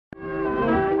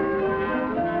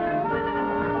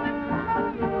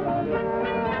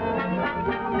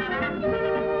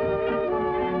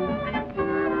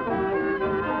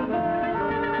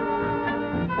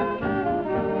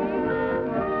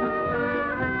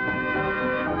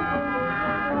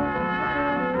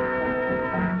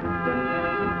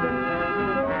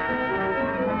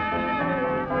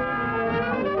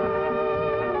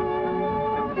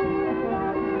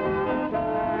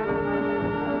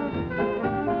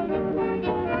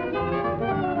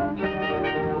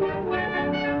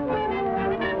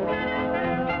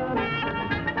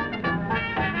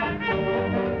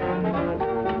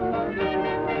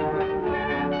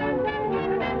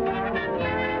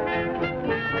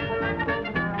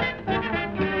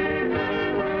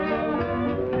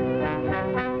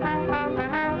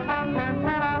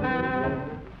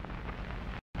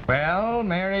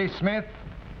say, Smith,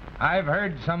 I've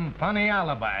heard some funny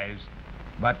alibis,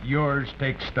 but yours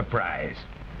takes the prize.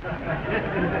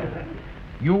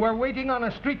 You were waiting on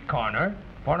a street corner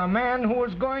for a man who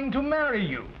was going to marry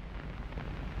you.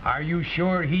 Are you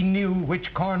sure he knew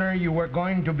which corner you were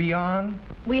going to be on?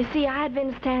 Well, you see, I had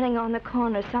been standing on the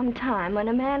corner some time when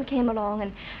a man came along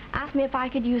and asked me if I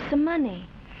could use some money.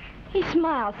 He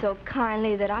smiled so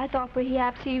kindly that I thought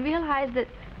perhaps he realized that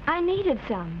I needed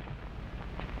some.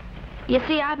 You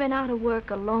see, I've been out of work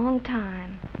a long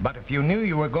time. But if you knew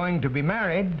you were going to be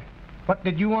married, what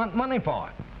did you want money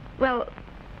for? Well,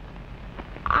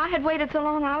 I had waited so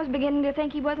long I was beginning to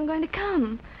think he wasn't going to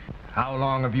come. How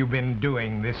long have you been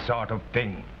doing this sort of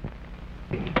thing?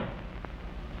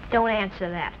 Don't answer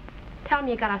that. Tell him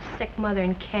you got a sick mother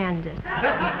in Kansas.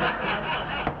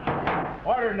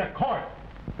 Order in the court.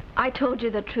 I told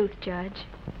you the truth, Judge.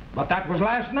 But that was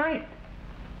last night.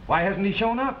 Why hasn't he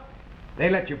shown up? They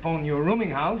let you phone your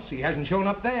rooming house. He hasn't shown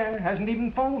up there, hasn't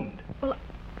even phoned. Well,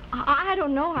 I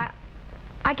don't know.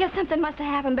 I guess something must have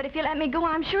happened, but if you let me go,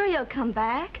 I'm sure he'll come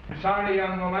back. Sorry,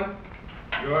 young woman.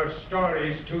 Your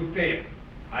story's too thin.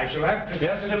 I shall have to...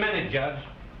 Just a minute, Judge.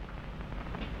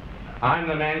 I'm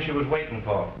the man she was waiting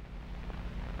for.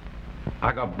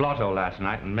 I got blotto last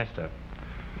night and missed her.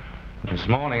 This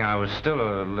morning I was still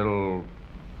a little...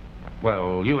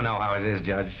 Well, you know how it is,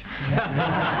 Judge.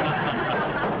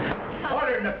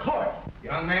 Order in the court.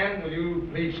 Young man, will you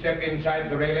please step inside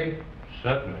the railing?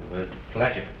 Certainly, with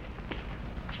pleasure.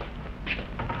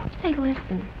 Hey,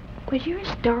 listen. Was your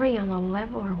story on the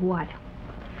level or what?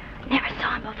 Never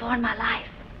saw him before in my life.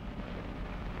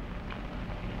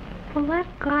 Well, that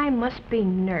guy must be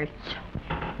nuts.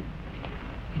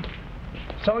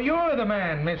 So you're the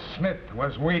man Miss Smith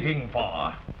was waiting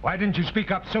for. Why didn't you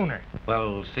speak up sooner?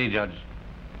 Well, see, Judge,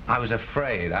 I was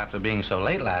afraid after being so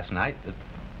late last night that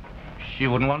she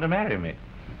wouldn't want to marry me.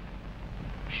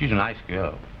 She's a nice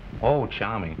girl. Oh,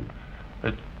 charming.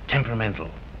 But temperamental.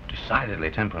 Decidedly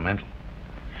temperamental.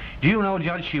 Do you know,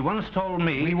 Judge, she once told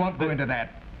me... We won't go into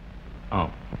that.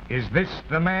 Oh. Is this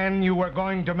the man you were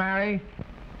going to marry?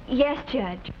 Yes,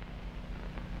 Judge.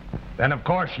 Then, of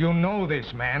course, you know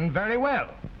this man very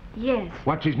well. Yes.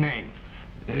 What's his name?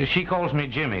 She calls me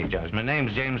Jimmy, Judge. My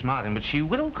name's James Martin, but she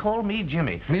will call me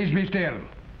Jimmy. Please be still.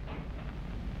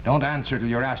 Don't answer till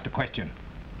you're asked a question.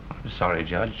 I'm sorry,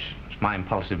 Judge. It's my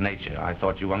impulsive nature. I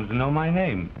thought you wanted to know my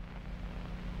name.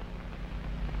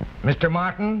 Mr.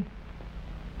 Martin,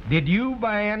 did you,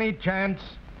 by any chance,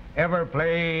 ever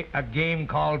play a game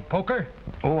called poker?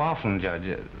 Oh, often,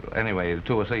 Judge. Anyway,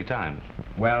 2 or 3 times.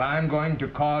 Well, I'm going to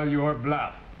call your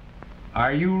bluff.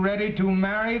 Are you ready to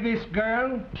marry this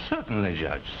girl? Certainly,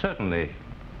 Judge, certainly.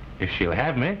 If she'll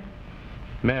have me.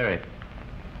 Mary,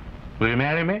 will you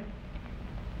marry me?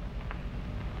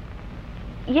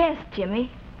 Yes, Jimmy.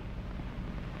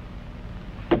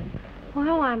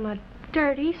 Well, I'm a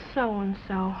dirty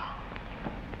so-and-so.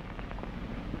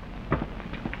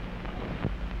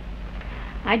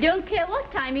 I don't care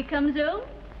what time he comes home.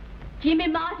 Jimmy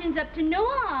Martin's up to no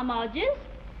harm, Hodges.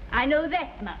 I know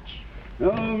that much. Oh,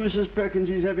 Mrs. Perkins,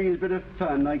 he's having his bit of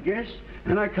fun, I guess.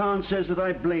 And I can't say that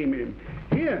I blame him.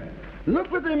 Here,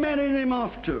 look what they're marrying him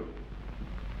off to.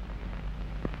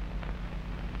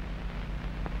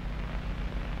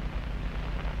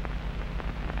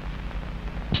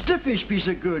 Stiffish piece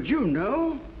of goods, you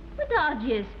know. But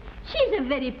Hodges, she's a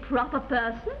very proper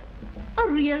person. A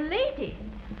real lady.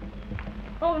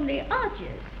 Only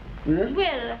Hodges. Yes?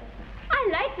 Well, I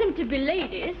like them to be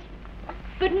ladies,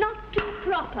 but not too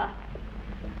proper.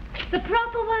 The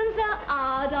proper ones are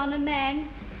hard on a man.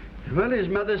 Well, his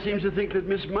mother seems to think that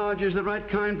Miss Marge is the right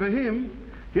kind for him.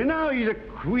 You know, he's a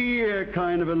queer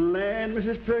kind of a lad,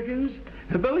 Mrs. Perkins.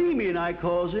 A bohemian, I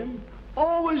calls him.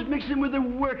 Always mixing with the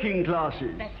working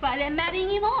classes. That's why they're marrying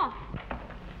him off.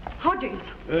 Hodges,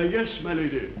 Yes, my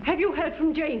lady. have you heard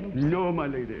from James? No, my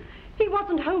lady. He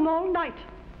wasn't home all night.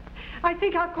 I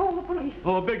think I'll call the police.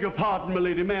 Oh, I beg your pardon, my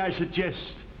lady. May I suggest?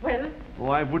 Well? Oh,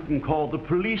 I wouldn't call the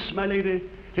police, my lady.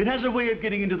 It has a way of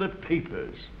getting into the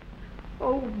papers.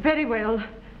 Oh, very well.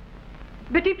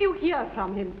 But if you hear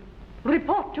from him,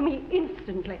 report to me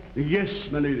instantly. Yes,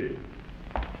 my lady.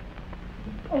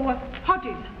 Oh,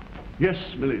 Hodges, Yes,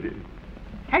 my lady.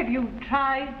 have you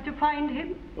tried to find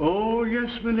him? Oh, yes,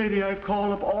 my lady. I've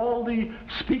called up all the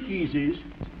speakeasies.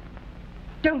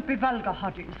 Don't be vulgar,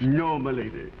 Hodges. No, my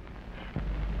lady.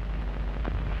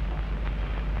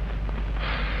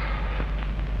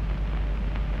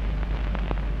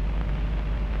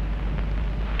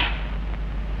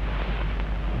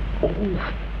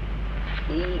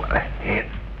 Oh, what a head.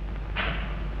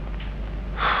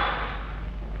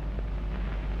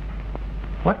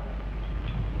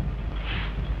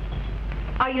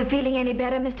 Are you feeling any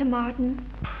better, Mr. Martin?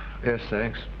 Yes,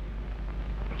 thanks.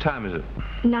 What time is it?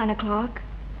 9 o'clock.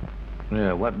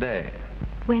 Yeah, what day?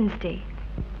 Wednesday.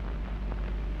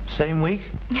 Same week?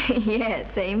 Yes,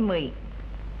 same week.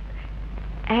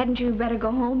 Hadn't you better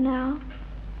go home now?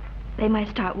 They might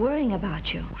start worrying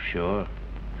about you. Sure.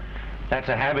 That's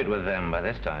a habit with them by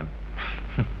this time.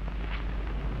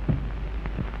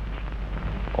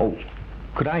 Oh,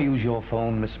 could I use your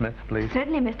phone, Miss Smith, please?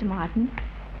 Certainly, Mr. Martin.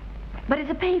 But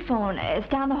it's a payphone. It's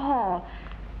down the hall.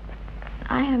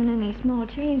 I haven't any small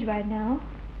change right now.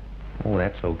 Oh,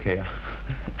 that's okay.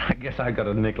 I guess I got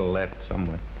a nickel left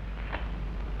somewhere.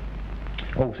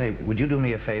 Oh, say, would you do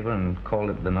me a favor and call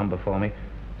it the number for me?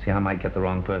 See, I might get the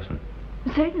wrong person.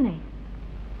 Certainly.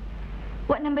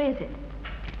 What number is it?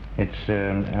 It's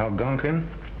Algonquin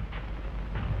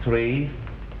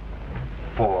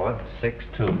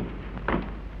 3462.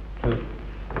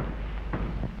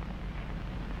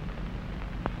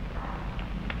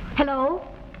 Hello?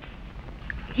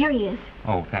 Here he is.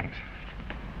 Oh, thanks.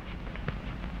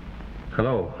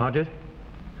 Hello, Hodges?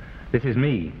 This is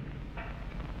me.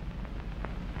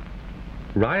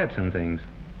 Riots and things.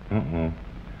 Uh-oh.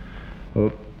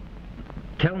 Well,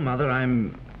 tell Mother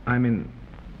I'm in...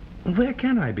 Where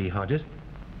can I be, Hodges?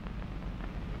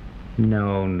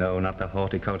 No, not the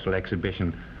horticultural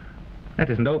exhibition.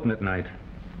 That isn't open at night.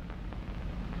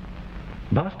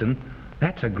 Boston?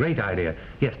 That's a great idea.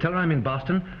 Yes, tell her I'm in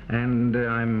Boston, and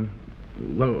I'm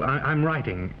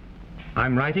writing.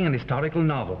 I'm writing an historical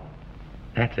novel.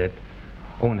 That's it.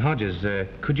 Oh, and Hodges,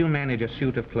 could you manage a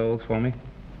suit of clothes for me?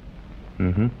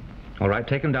 Mm-hmm. All right,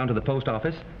 take them down to the post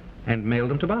office and mail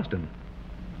them to Boston.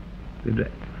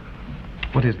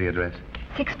 What is the address?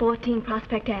 614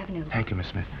 Prospect Avenue. Thank you, Miss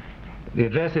Smith. The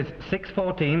address is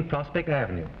 614 Prospect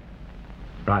Avenue.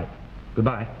 Right.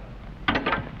 Goodbye.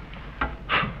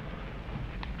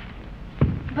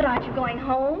 But aren't you going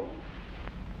home?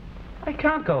 I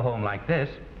can't go home like this.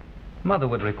 Mother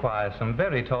would require some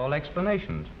very tall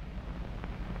explanations.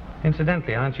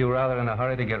 Incidentally, aren't you rather in a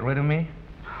hurry to get rid of me?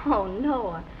 Oh,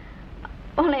 no.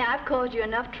 Only I've caused you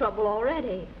enough trouble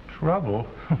already. Trouble?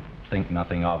 Think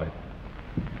nothing of it.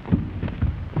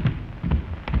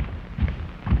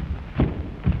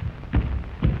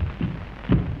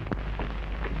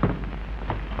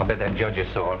 I'll bet that judge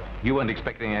is sore. You weren't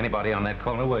expecting anybody on that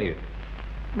corner, were you?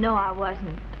 No, I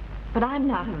wasn't. But I'm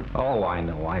not a... Oh, I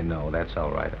know. That's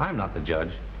all right. I'm not the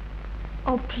judge.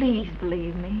 Oh, please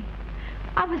believe me.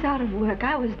 I was out of work.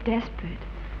 I was desperate.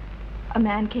 A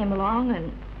man came along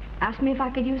and asked me if I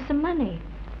could use some money.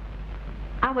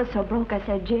 I was so broke, I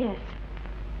said yes.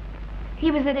 He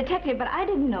was a detective, but I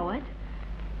didn't know it.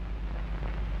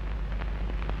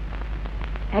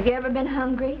 Have you ever been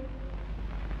hungry?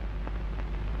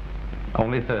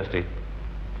 Only thirsty.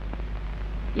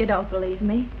 You don't believe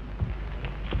me?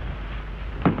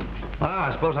 Well,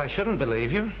 I suppose I shouldn't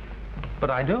believe you, but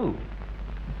I do.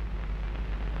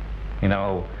 You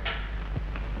know,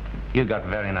 you've got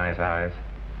very nice eyes.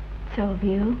 So have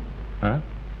you. Huh?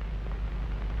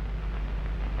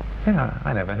 Yeah,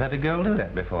 I never heard a girl do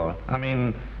that before. I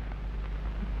mean,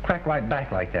 crack right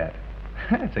back like that.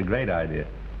 That's a great idea.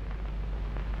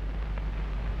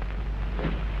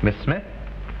 Miss Smith?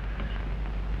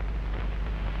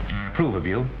 I approve of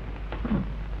you.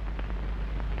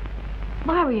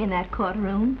 Why were you in that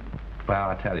courtroom? Well,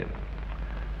 I'll tell you.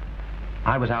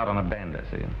 I was out on a bender,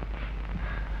 see?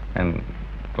 And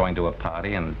going to a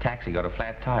party, and the taxi got a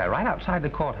flat tire right outside the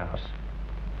courthouse.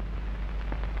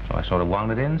 So I sort of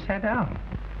wandered in and sat down.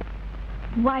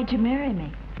 Why'd you marry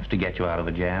me? Just to get you out of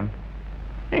a jam.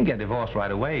 You didn't get divorced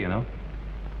right away, you know.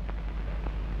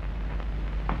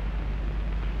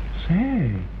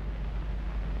 Say,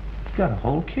 you've got a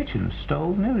whole kitchen,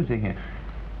 stove, and everything here.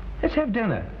 Let's have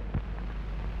dinner.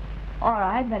 All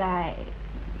right, but I...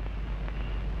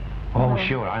 Oh,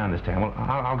 sure, I understand. Well,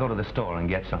 I'll go to the store and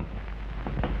get some.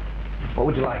 What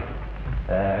would you like?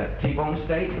 T-bone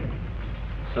steak,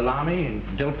 salami,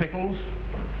 and dill pickles?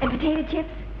 And potato chips?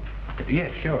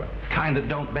 Yes, sure. Kind that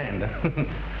don't bend.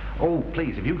 Oh,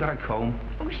 please, have you got a comb?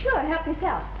 Oh, sure, help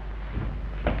yourself.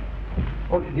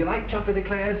 Oh, do you like chocolate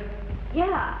eclairs?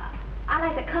 Yeah, I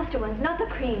like the custard ones, not the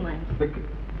cream ones.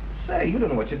 Say, you don't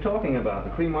know what you're talking about.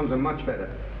 The cream ones are much better.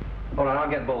 All right, I'll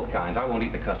get both kinds. I won't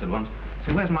eat the custard ones.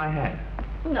 See, where's my hat?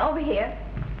 Over here.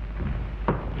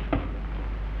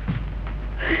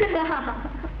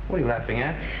 What are you laughing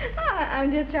at?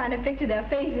 I'm just trying to picture their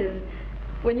faces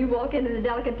when you walk into the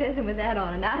delicatessen with that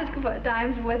on and ask for a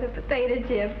time's worth of potato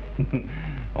chips.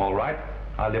 All right.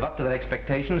 I'll live up to their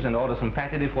expectations and order some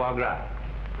pâté de foie gras.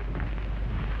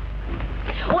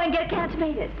 Oh, and get a can of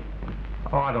tomatoes.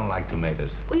 Oh, I don't like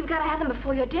tomatoes. Well, you've got to have them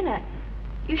before your dinner.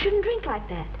 You shouldn't drink like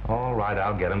that. All right,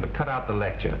 I'll get them, but cut out the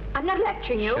lecture. I'm not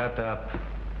lecturing you. Shut up.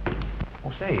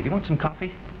 Oh, say, do you want some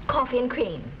coffee? Coffee and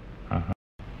cream. Uh-huh.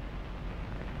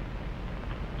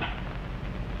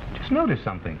 Just noticed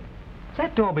something. Has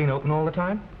that door been open all the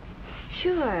time?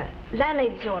 Sure.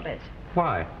 Landlady's orders.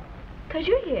 Why? 'Cause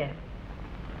you're here.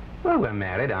 Well, we're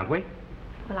married, aren't we?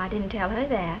 Well, I didn't tell her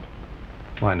that.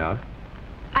 Why not?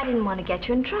 I didn't want to get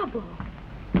you in trouble.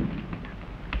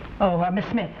 Oh, Miss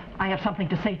Smith, I have something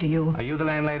to say to you. Are you the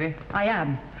landlady? I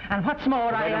am. And what's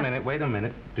more, Wait a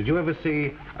minute. Did you ever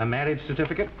see a marriage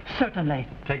certificate? Certainly.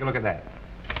 Take a look at that.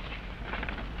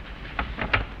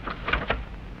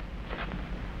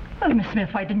 Well, Miss Smith,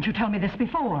 why didn't you tell me this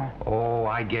before? Oh,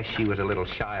 I guess she was a little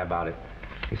shy about it.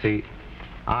 You see,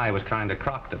 I was kind of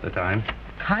crocked at the time.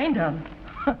 Kind of?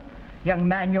 Young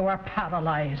man, you are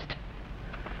paralyzed.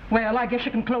 Well, I guess you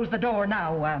can close the door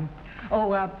now.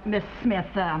 Miss Smith,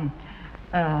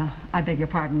 I beg your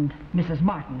pardon, Mrs.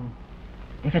 Martin.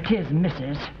 If it is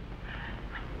Mrs.,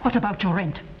 what about your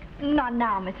rent? Not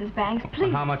now, Mrs. Banks, please.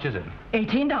 Well, how much is it?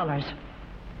 $18.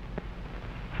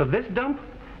 For this dump?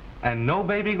 And no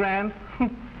baby grand?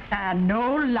 And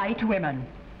no light women.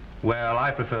 Well,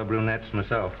 I prefer brunettes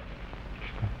myself.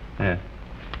 Yeah.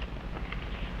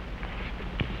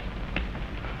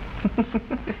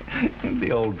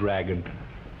 The old dragon.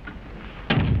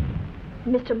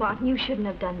 Mr. Martin, you shouldn't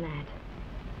have done that.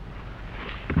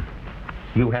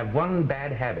 You have one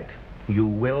bad habit. You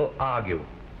will argue.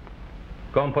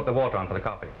 Go and put the water on for the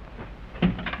coffee.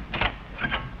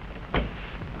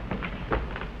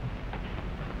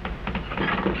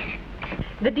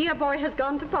 The dear boy has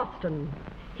gone to Boston.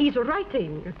 He's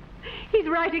writing. He's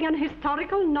writing an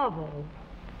historical novel.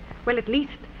 Well, at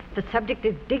least the subject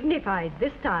is dignified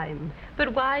this time.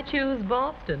 But why choose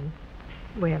Boston?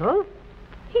 Well,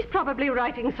 he's probably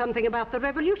writing something about the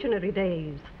Revolutionary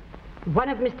days. One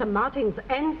of Mr. Martin's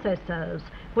ancestors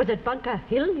was at Bunker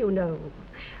Hill, you know.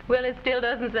 Well, it still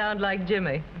doesn't sound like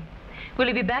Jimmy. Will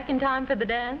he be back in time for the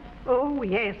dance? Oh,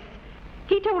 yes.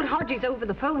 He told Hodges over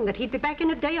the phone that he'd be back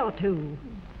in a day or two.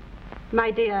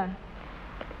 My dear,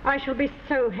 I shall be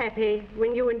so happy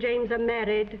when you and James are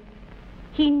married.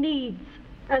 He needs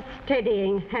a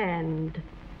steadying hand.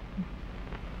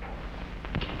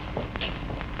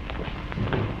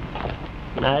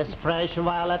 Nice fresh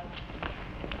violet.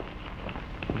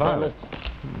 Violet.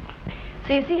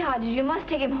 So you see, Hodges, you must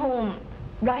take him home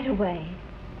right away.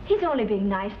 He's only being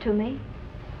nice to me.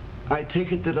 I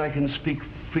take it that I can speak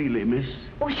freely, miss.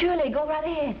 Oh, surely, go right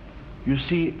ahead. You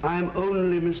see, I'm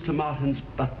only Mr. Martin's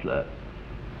butler,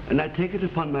 and I take it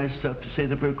upon myself to say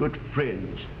that we're good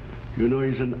friends. You know,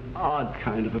 he's an odd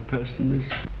kind of a person,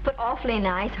 miss. But awfully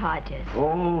nice, Hodges.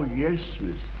 Oh, yes,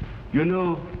 miss. You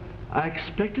know, I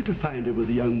expected to find him with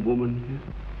a young woman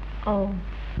here. Oh.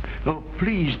 Oh,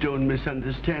 please don't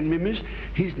misunderstand me, miss.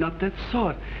 He's not that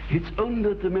sort. It's only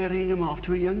that they're marrying him off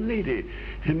to a young lady.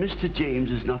 And Mr. James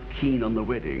is not keen on the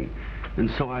wedding. And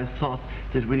so I thought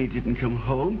that when he didn't come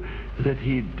home, that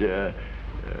he'd,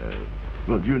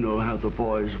 well, you know how the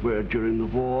boys were during the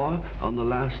war, on the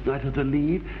last night of the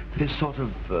leave. They sort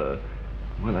of,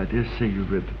 well, I dare say you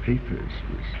read the papers,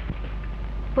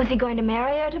 miss. Was he going to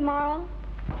marry her tomorrow?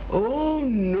 Oh,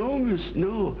 no, miss,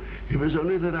 no. It was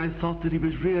only that I thought that he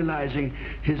was realizing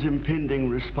his impending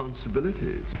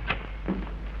responsibilities.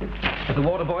 Is the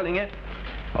water boiling yet?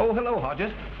 Oh, hello,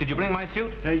 Hodges. Did you bring my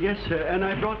suit? Yes, sir, and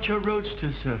I brought your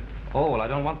roadster, sir. Oh, well, I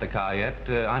don't want the car yet.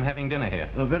 I'm having dinner here.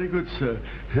 Oh, very good, sir.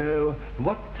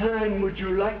 What time would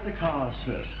you like the car,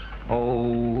 sir?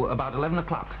 Oh, about 11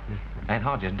 o'clock. And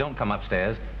Hodges, don't come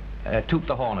upstairs. Toot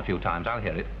the horn a few times. I'll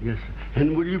hear it. Yes, sir.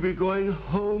 And will you be going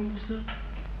home, sir?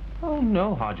 Oh,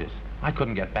 no, Hodges. I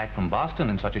couldn't get back from Boston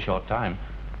in such a short time.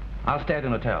 I'll stay at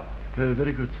an hotel.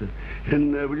 Very good, sir.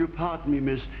 And will you pardon me,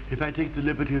 miss, if I take the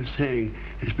liberty of saying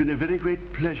it's been a very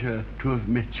great pleasure to have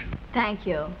met you. Thank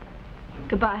you.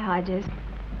 Goodbye, Hodges.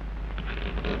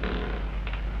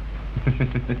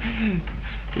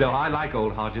 You know, I like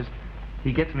old Hodges.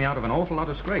 He gets me out of an awful lot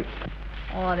of scrapes.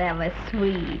 Oh, that was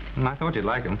sweet. I thought you'd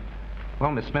like him.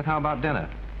 Well, Miss Smith, how about dinner?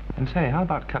 And say, how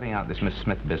about cutting out this Miss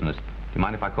Smith business? Do you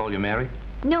mind if I call you Mary?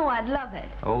 No, I'd love it.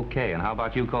 Okay, and how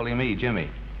about you calling me Jimmy?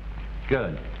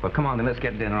 Good. Well, come on, then let's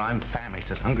get dinner. I'm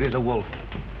famished, as hungry as a wolf.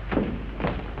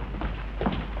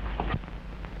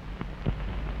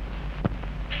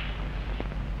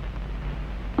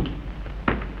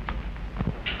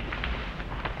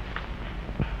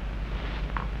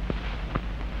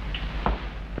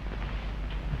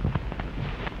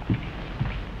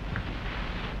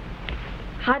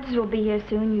 Hodges will be here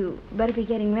soon. You better be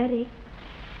getting ready.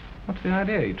 What's the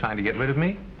idea? Are you trying to get rid of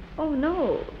me? Oh,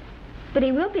 no. But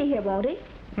he will be here, won't he?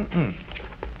 Mm-mm.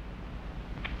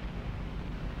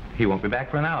 He won't be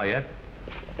back for an hour yet.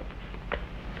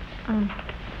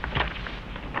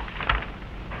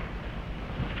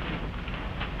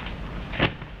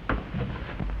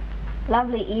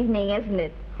 Lovely evening, isn't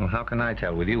it? Well, how can I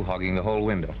tell with you hogging the whole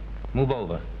window? Move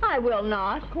over. I will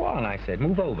not. Go on, I said.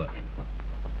 Move over.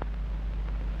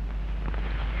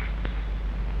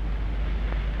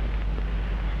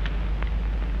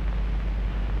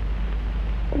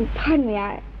 Oh, pardon me,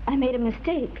 I made a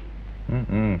mistake.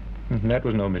 Mm-mm. That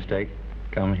was no mistake.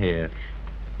 Come here.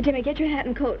 Jimmy, get your hat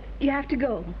and coat. You have to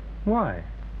go. Why?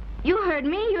 You heard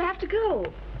me. You have to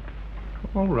go.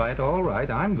 All right,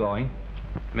 I'm going.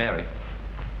 Mary.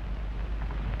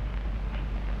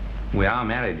 We are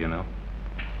married, you know.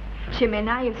 Jimmy,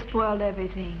 now you've spoiled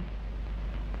everything.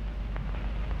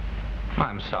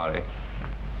 I'm sorry.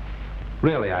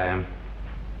 Really, I am.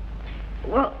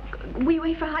 Well, we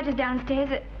wait for Hodges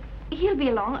downstairs. He'll be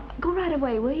along. Go right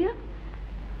away, will you?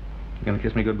 You gonna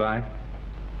kiss me goodbye?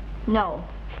 No.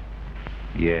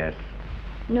 Yes.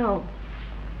 No.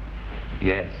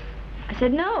 Yes. I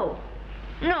said no.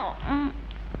 No.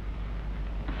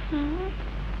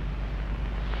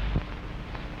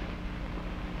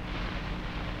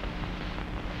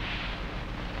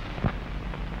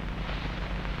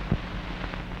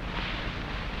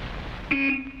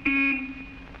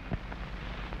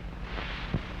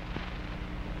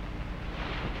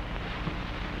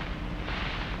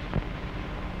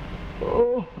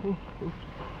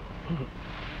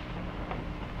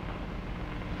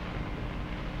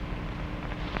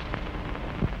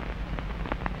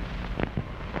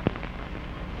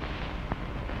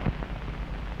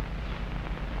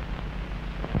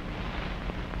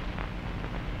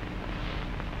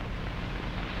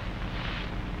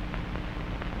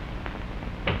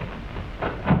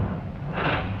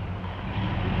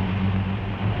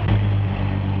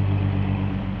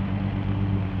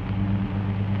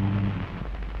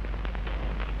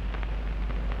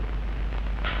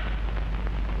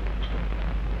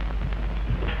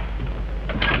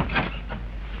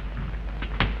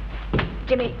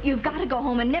 Jimmy, you've got to go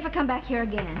home and never come back here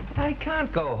again. I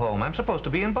can't go home. I'm supposed to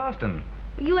be in Boston.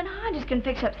 You and Hodges can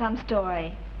fix up some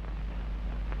story.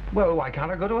 Well, why can't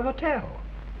I go to a hotel?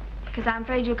 Because I'm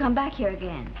afraid you'll come back here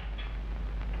again.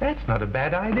 That's not a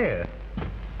bad idea.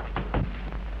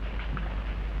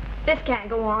 This can't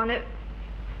go on.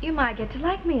 You might get to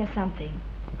like me or something.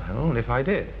 Well, if I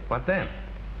did, what then?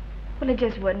 Well, it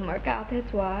just wouldn't work out,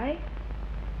 that's why.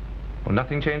 Will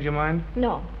nothing change your mind?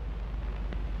 No.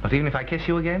 Not even if I kiss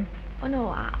you again? Oh, no,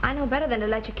 I know better than to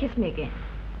let you kiss me again.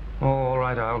 Oh, all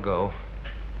right, I'll go.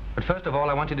 But first of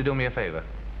all, I want you to do me a favor.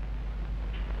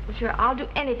 Well, sure, I'll do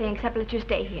anything except let you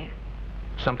stay here.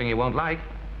 Something you won't like.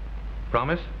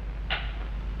 Promise?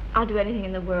 I'll do anything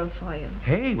in the world for you.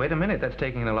 Hey, wait a minute. That's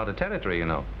taking in a lot of territory, you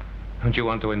know. Don't you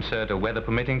want to insert a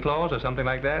weather-permitting clause or something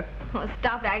like that? Oh,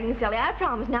 stop acting silly. I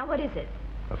promise. Now, what is it?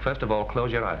 Well, first of all,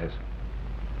 close your eyes.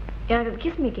 You're not going to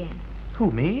kiss me again.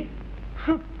 Who, me?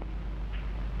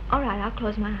 All right, I'll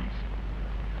close my eyes.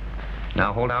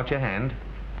 Now, hold out your hand.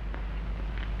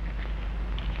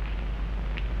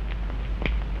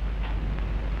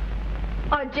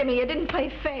 Oh, Jimmy, you didn't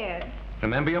play fair.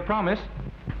 Remember your promise?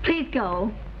 Please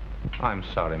go. I'm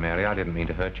sorry, Mary. I didn't mean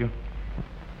to hurt you.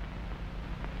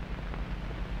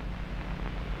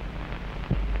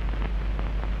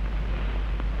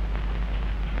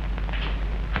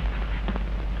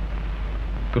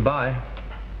 Goodbye.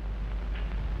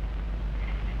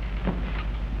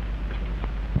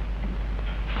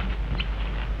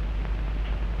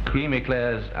 Cream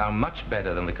eclairs are much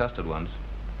better than the custard ones.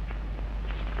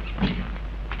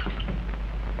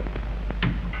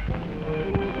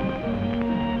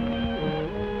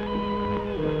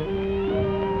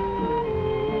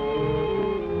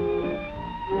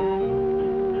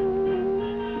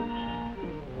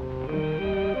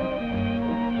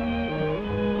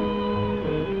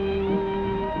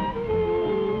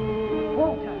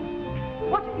 Walter,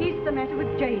 what is the matter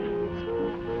with James?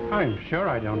 I'm sure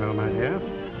I don't know, my dear.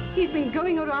 He's been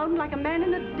going around like a man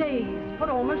in a daze for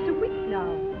almost a week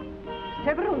now.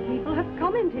 Several people have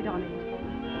commented on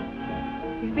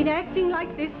it. He's been acting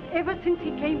like this ever since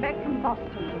he came back from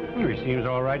Boston. Well, he seems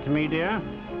all right to me, dear.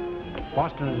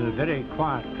 Boston is a very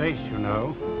quiet place, you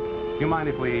know. Do you mind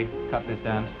if we cut this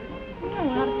dance? No,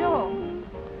 not at all.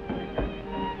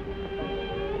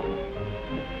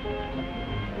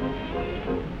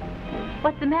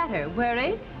 What's the matter?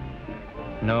 Worried?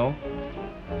 No.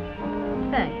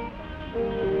 Thanks.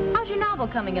 How's your novel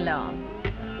coming along?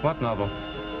 What novel?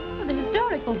 Well, the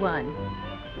historical one.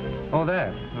 Oh,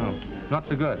 there. Oh, not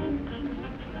so good.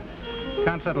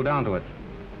 Can't settle down to it.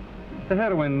 The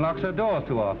heroine locks her doors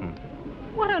too often.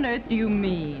 What on earth do you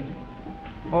mean?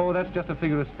 Oh, that's just a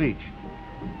figure of speech.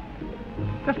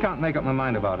 Just can't make up my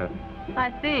mind about her.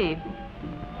 I see.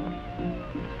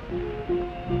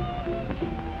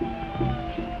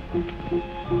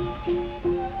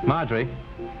 Marjorie,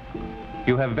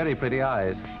 you have very pretty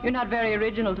eyes. You're not very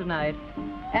original tonight.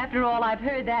 After all, I've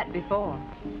heard that before.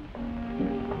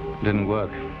 Didn't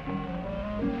work.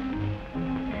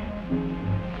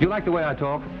 You like the way I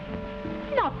talk?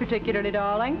 Not particularly,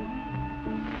 darling.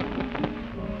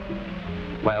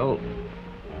 Well,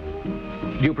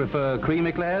 do you prefer cream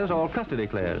eclairs or custard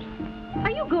eclairs? Are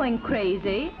you going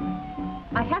crazy?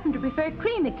 I happen to prefer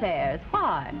cream eclairs.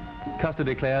 Why? Custard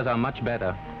eclairs are much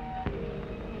better.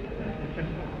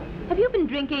 Have you been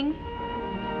drinking?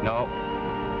 No.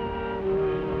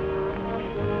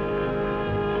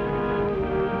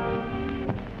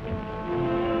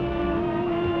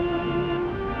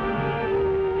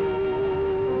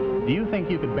 Do you think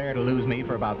you could bear to lose me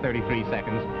for about 33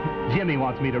 seconds? Jimmy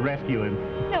wants me to rescue him.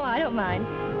 No, I don't mind.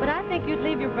 But I think you'd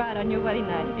leave your bride on your wedding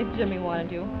night if Jimmy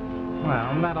wanted you.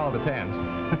 Well, that all depends.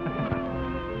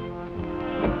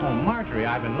 Oh, Marjorie,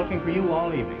 I've been looking for you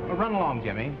all evening. Well, run along,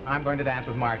 Jimmy. I'm going to dance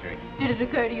with Marjorie. Did it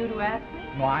occur to you to ask me?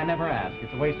 No, I never ask.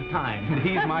 It's a waste of time.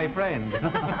 He's my friend.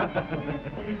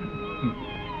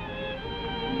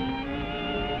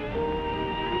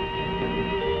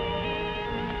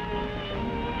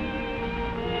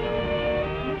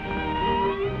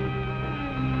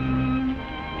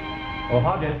 Oh,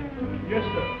 Hodges. Yes,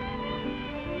 sir.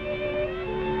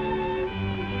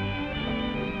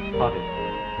 Hodges,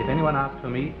 if anyone asks for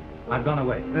me, I've gone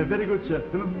away. Very good, sir.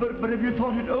 But have you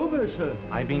thought it over, sir?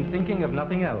 I've been thinking of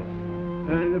nothing else.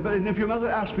 But if your mother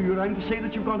asks for you, I'm to say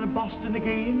that you've gone to Boston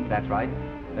again? That's right.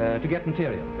 To get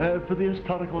material. For the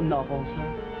historical novel, sir?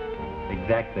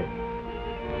 Exactly.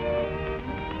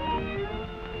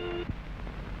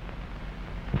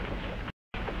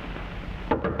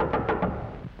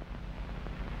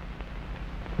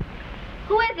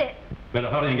 Who is it? Better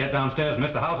hurry and get downstairs.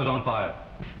 Mr. House is on fire.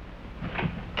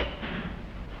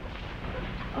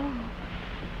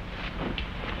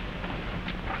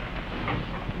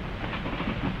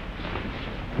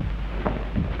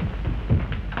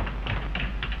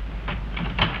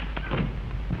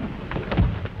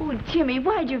 Jimmy,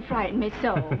 why'd you frighten me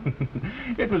so?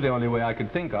 It was the only way I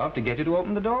could think of to get you to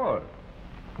open the door.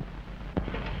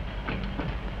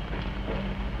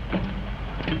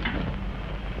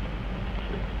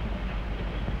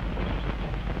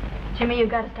 Jimmy,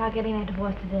 you've got to start getting a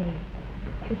divorce today.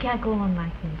 You can't go on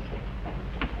like this.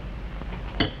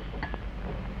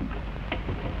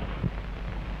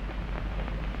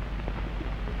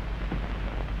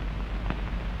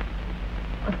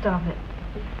 Oh, stop it.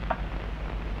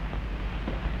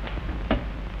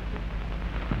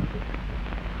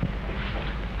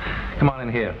 Come on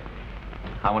in here.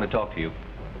 I want to talk to you.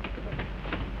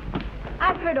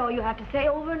 I've heard all you have to say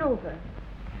over and over.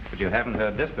 But you haven't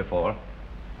heard this before.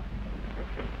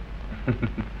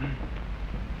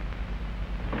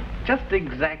 Just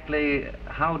exactly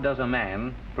how does a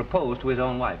man propose to his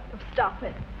own wife? Oh, stop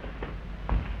it.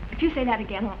 If you say that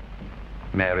again, I'll...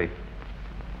 Mary,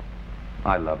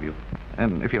 I love you.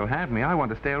 And if you'll have me, I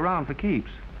want to stay around for keeps.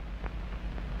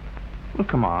 Well,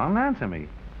 come on, answer me.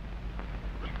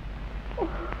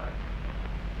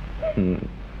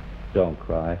 Don't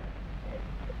cry.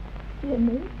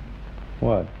 Jimmy.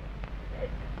 What?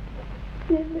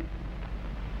 Jimmy.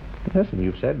 Listen,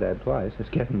 you've said that twice. It's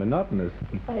getting monotonous.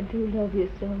 I do love you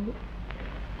so.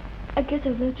 I guess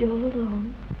I've loved you all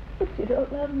along, but you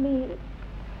don't love me.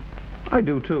 I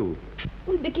do, too.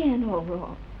 We began all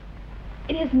wrong.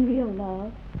 It isn't real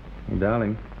love.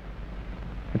 Darling,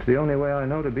 it's the only way I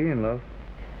know to be in love.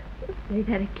 Say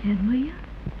that again, will you?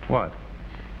 What?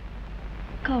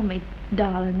 Call me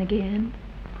darling again.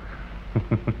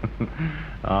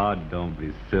 Oh, don't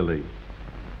be silly.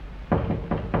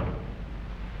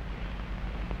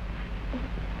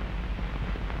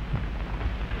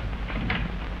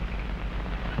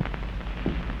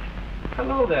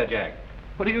 Hello there, Jack.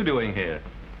 What are you doing here?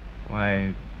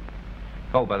 Why...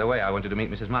 Oh, by the way, I wanted to meet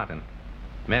Mrs. Martin.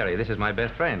 Mary, this is my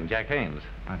best friend, Jack Haines.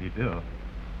 How do you do?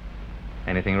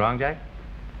 Anything wrong, Jack?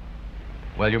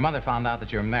 Well, your mother found out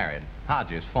that you're married.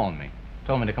 Hodges phoned me.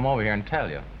 Told me to come over here and tell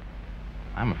you.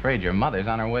 I'm afraid your mother's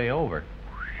on her way over.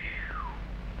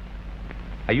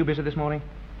 Are you busy this morning?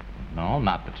 No,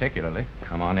 not particularly.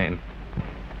 Come on in.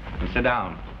 And sit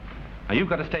down. Now, you've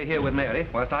got to stay here with Mary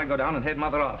whilst I go down and head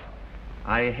Mother off.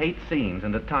 I hate scenes,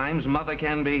 and at times Mother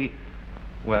can be...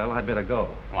 Well, I'd better go.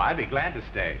 Well, I'd be glad to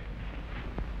stay.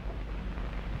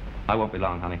 I won't be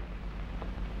long, honey.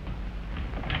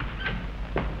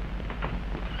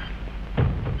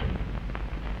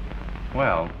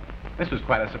 Well, this was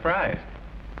quite a surprise.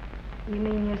 You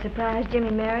mean you're surprised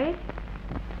Jimmy married?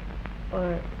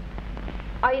 Or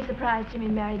are you surprised Jimmy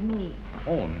married me?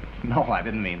 Oh, no, I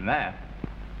didn't mean that.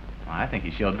 I think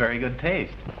he showed very good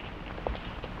taste.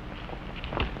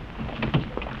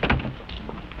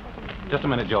 Just a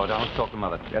minute, George. I want to talk to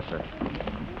Mother. Yes, sir.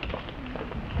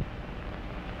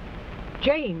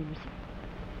 James,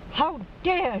 how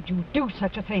dared you do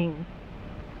such a thing?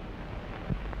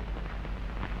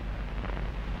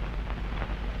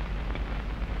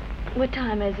 What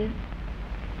time is it?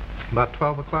 About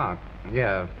 12 o'clock.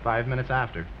 Yeah, 5 minutes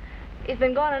after. He's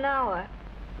been gone an hour.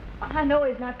 I know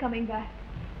he's not coming back.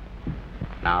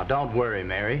 Now, don't worry,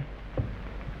 Mary.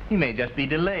 He may just be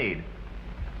delayed.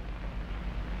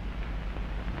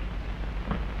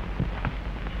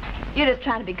 You're just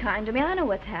trying to be kind to me. I know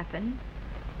what's happened.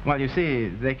 Well, you see,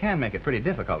 they can make it pretty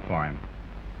difficult for him.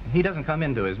 He doesn't come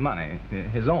into his money,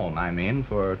 his own, I mean,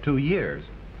 for 2 years.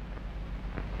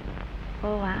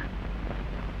 Oh,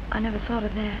 I never thought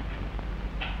of that.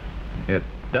 It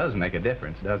does make a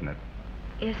difference, doesn't it?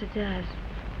 Yes, it does.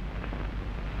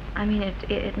 I mean,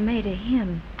 it made a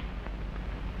him.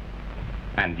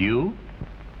 And you?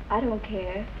 I don't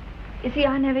care. You see,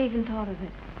 I never even thought of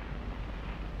it.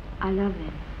 I love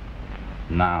him.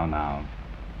 Now.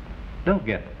 Don't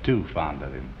get too fond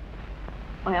of him.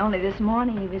 Why, only this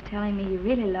morning he was telling me he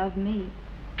really loved me.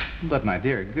 But, my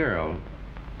dear girl,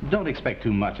 don't expect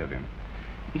too much of him.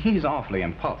 He's awfully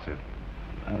impulsive.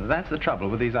 That's the trouble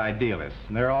with these idealists.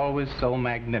 They're always so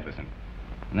magnificent.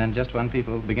 And then just when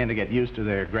people begin to get used to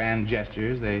their grand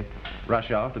gestures, they rush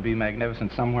off to be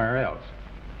magnificent somewhere else.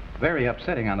 Very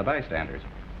upsetting on the bystanders.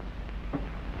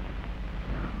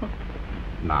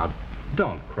 Now,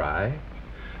 don't cry.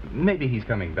 Maybe he's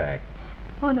coming back.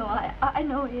 Oh, no, I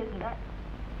know he isn't.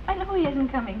 I know he isn't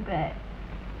coming back.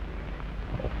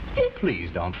 Please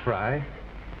don't cry.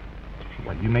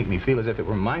 Well, you make me feel as if it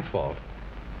were my fault.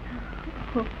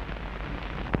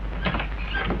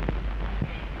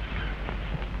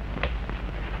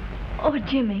 Oh,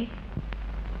 Jimmy.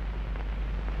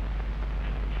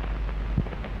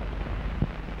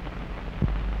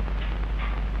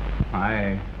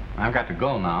 I've got to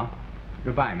go now.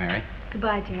 Goodbye, Mary.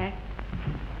 Goodbye, Jack.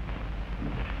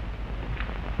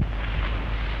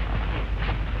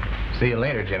 See you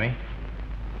later, Jimmy.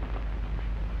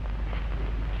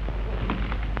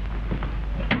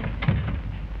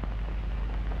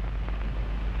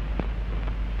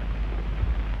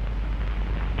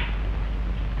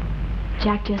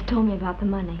 Jack just told me about the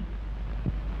money.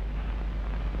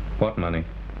 What money?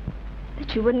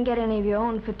 That you wouldn't get any of your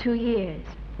own for 2 years.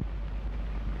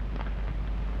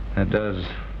 That does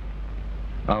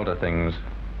alter things,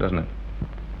 doesn't it?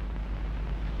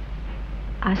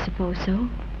 I suppose so.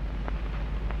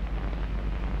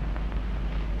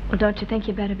 Well, don't you think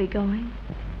you better be going?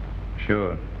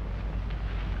 Sure.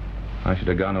 I should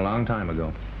have gone a long time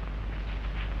ago.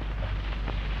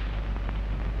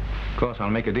 Of course,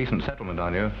 I'll make a decent settlement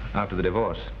on you after the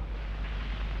divorce.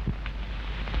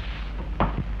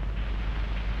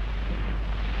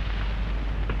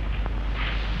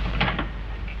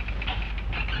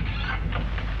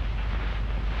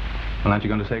 Well, aren't you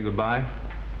going to say goodbye?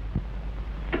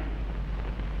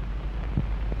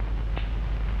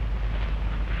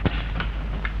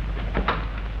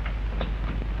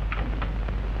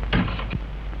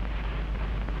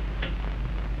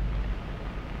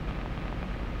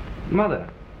 Mother,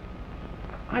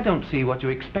 I don't see what you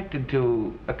expected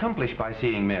to accomplish by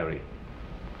seeing Mary.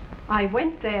 I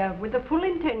went there with the full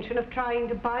intention of trying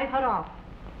to buy her off.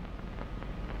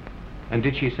 And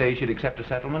did she say she'd accept a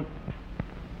settlement?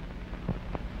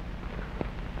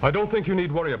 I don't think you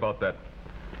need worry about that.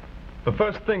 The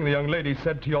first thing the young lady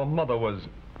said to your mother was,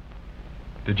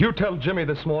 "Did you tell Jimmy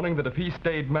this morning that if he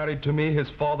stayed married to me, his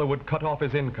father would cut off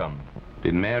his income?"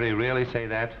 Did Mary really say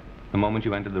that the moment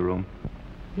you entered the room?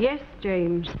 Yes,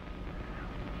 James. Do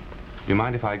you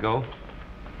mind if I go?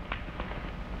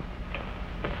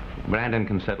 Brandon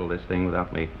can settle this thing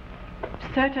without me.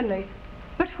 Certainly.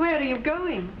 But where are you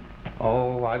going?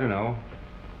 Oh, I don't know.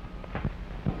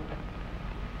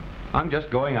 I'm just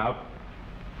going out.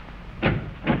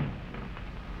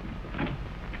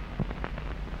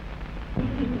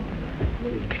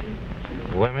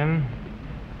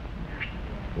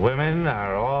 Women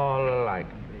are all alike.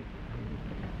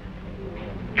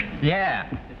 Yeah,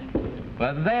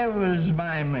 but there was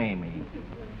my Mamie.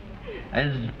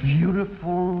 As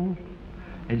beautiful,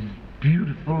 as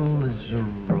beautiful as a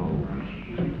rose.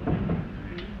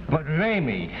 But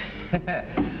Mamie,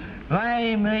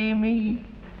 my Mamie,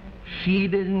 she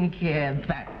didn't care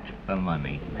that for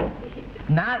money.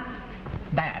 Not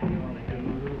that.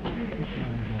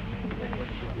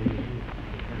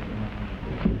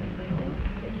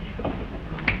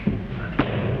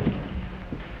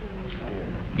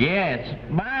 Yes,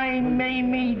 my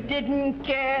Mamie didn't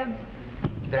care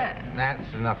that.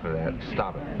 That's enough of that.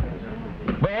 Stop it.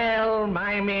 Well,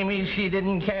 my Mamie, she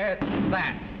didn't care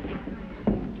that.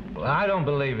 Well, I don't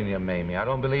believe in your Mamie. I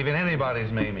don't believe in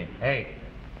anybody's Mamie. Hey.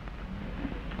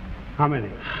 How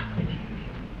many?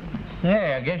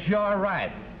 Yeah, I guess you're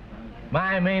right.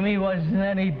 My Mamie wasn't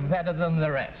any better than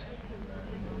the rest.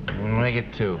 Make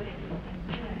it 2.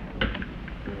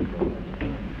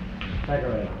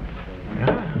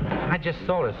 I just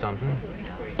thought of something.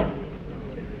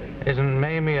 Isn't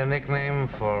Mamie a nickname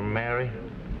for Mary?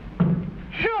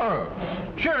 Sure.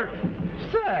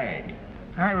 Say,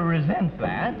 I resent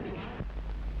that.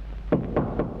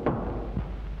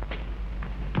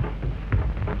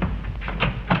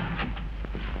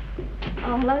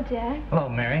 Oh, hello, Jack. Hello,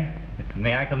 Mary.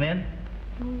 May I come in?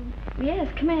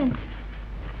 Yes, come in.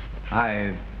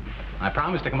 I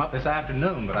promised to come up this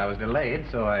afternoon, but I was delayed,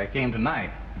 so I came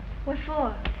tonight. What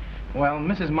for? Well,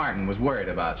 Mrs. Martin was worried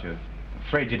about you.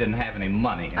 Afraid you didn't have any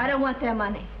money. I don't want their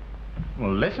money.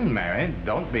 Well, listen, Mary,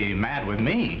 don't be mad with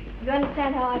me. You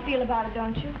understand how I feel about it,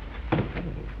 don't you?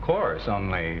 Of course,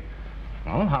 only,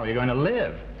 well, how are you going to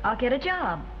live? I'll get a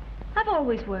job. I've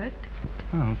always worked.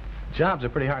 Well, jobs are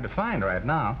pretty hard to find right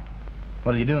now.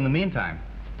 What do you do in the meantime?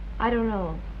 I don't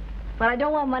know. But I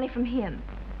don't want money from him.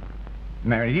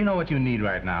 Mary, do you know what you need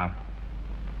right now?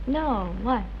 No,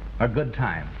 what? A good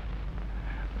time.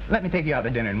 Let me take you out to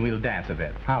dinner and we'll dance a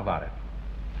bit. How about it?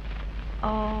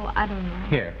 Oh, I don't know.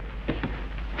 Here.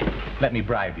 Let me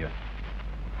bribe you.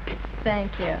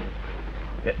 Thank you.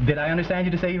 Did I understand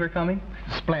you to say you were coming?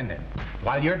 Splendid.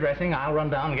 While you're dressing, I'll run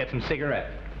down and get some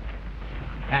cigarettes.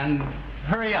 And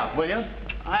hurry up, will you?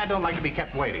 I don't like to be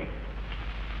kept waiting.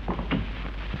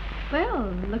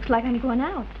 Well, looks like I'm going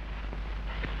out.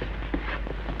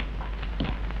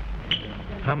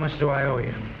 How much do I owe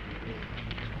you?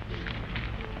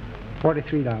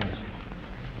 $43.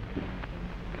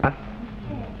 Huh?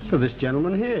 So this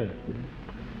gentleman here.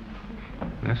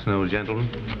 That's no gentleman.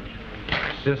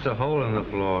 It's just a hole in the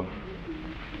floor.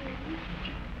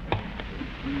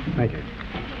 Thank you.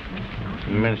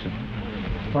 Mention.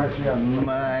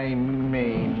 My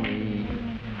Mamie,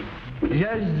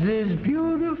 just as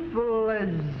beautiful as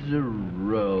a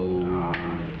rose.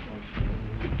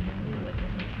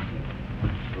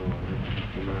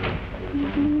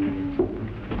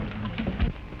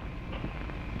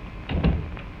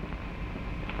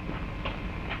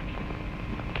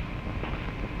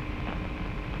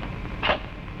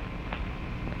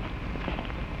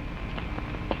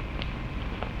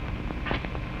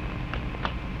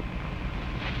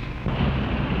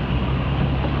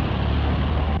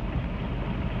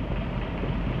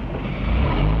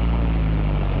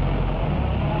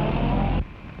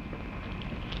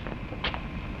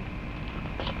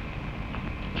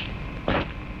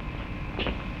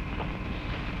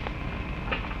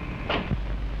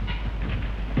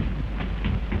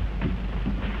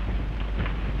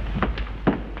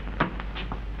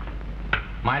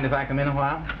 Mind if I come in a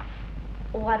while?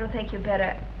 Oh, I don't think you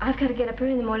better. I've got to get up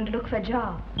early in the morning to look for a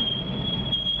job.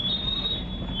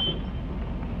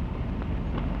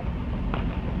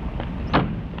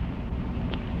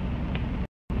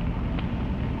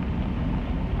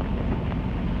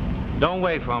 Don't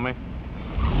wait for me.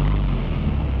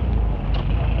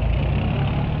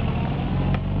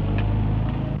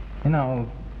 You know,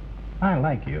 I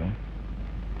like you.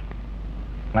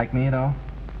 Like me at all?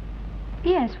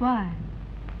 Yes, why?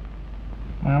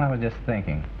 Well, I was just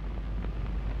thinking.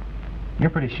 You're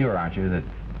pretty sure, aren't you, that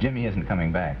Jimmy isn't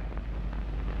coming back?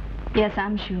 Yes,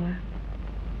 I'm sure.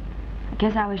 I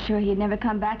guess I was sure he'd never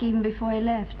come back even before he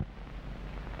left.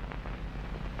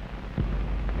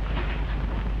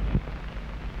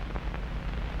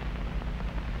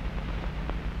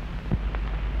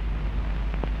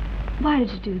 Why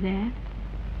did you do that?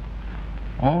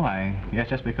 Oh, I guess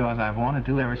just because I've wanted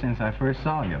to ever since I first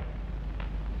saw you.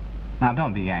 Now,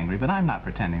 don't be angry, but I'm not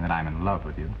pretending that I'm in love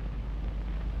with you.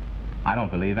 I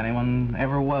don't believe anyone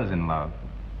ever was in love,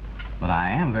 but I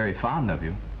am very fond of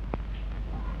you.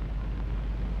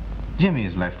 Jimmy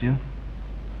has left you.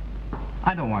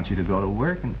 I don't want you to go to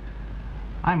work, and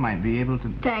I might be able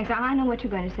to... Thanks, I know what you're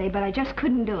going to say, but I just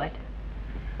couldn't do it.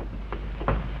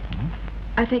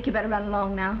 I think you better run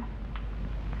along now.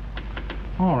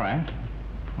 All right.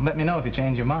 Let me know if you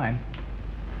change your mind.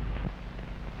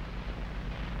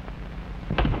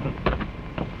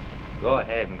 Go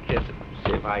ahead and kiss it.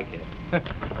 See if I can.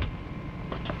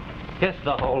 Kiss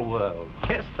the whole world.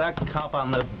 Kiss the cop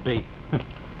on the beat.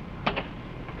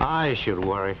 I should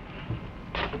worry.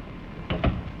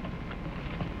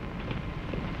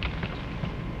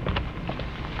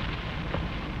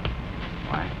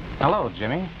 Why, hello,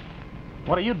 Jimmy.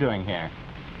 What are you doing here?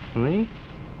 Me?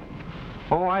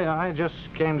 Oh, I just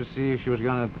came to see if she was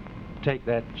going to take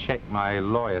that check my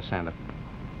lawyer sent her.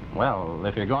 Well,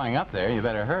 if you're going up there, you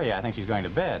better hurry. I think she's going to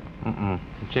bed. I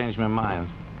changed my mind.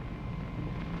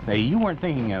 Hey, you weren't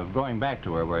thinking of going back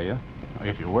to her, were you?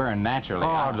 If you were, naturally...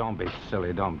 Oh, don't be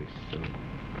silly, don't be silly.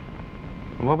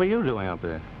 What were you doing up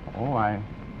there? Oh, I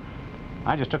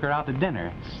just took her out to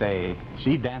dinner. Say,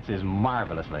 she dances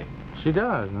marvelously. She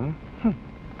does, huh?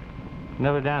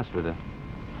 Never danced with her.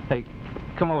 Hey,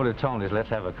 come over to Tony's. Let's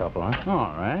have a couple, huh?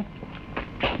 All right.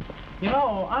 You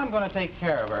know, I'm going to take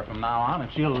care of her from now on,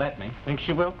 if she'll let me. Think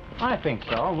she will? I think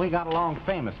so. We got along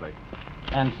famously.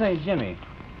 And say, Jimmy,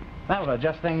 that would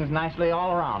adjust things nicely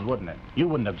all around, wouldn't it? You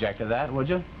wouldn't object to that, would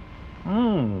you?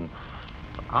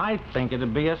 I think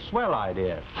it'd be a swell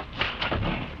idea.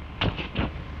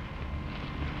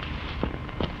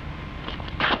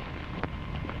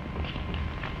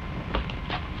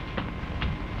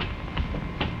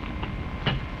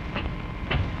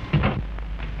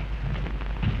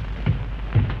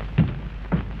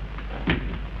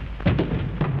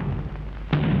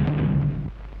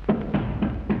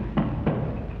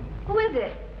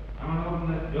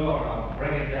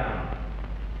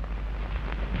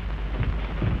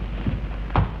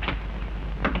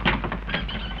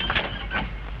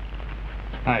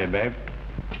 Hiya, babe.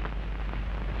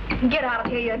 Get out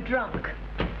of here, you're drunk.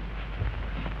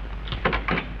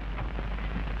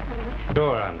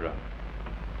 Sure, I'm drunk.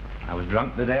 I was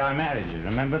drunk the day I married you.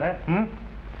 Remember that?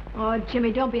 Oh,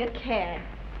 Jimmy, don't be a cad.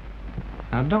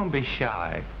 Now, don't be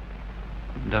shy.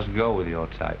 Just go with your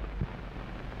type.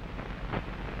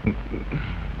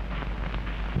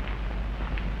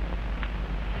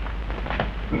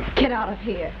 Get out of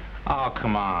here. Oh,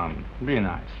 come on. Be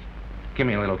nice. Give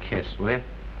me a little kiss, will you?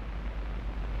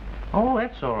 Oh,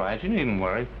 that's all right. You needn't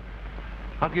worry.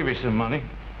 I'll give you some money.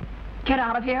 Get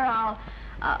out of here,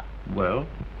 Well,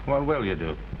 what will you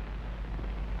do?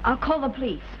 I'll call the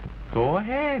police. Go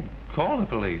ahead. Call the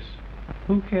police.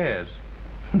 Who cares?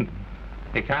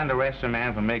 They can't arrest a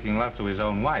man for making love to his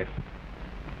own wife.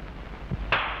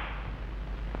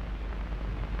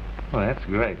 Well, that's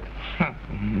great.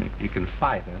 You can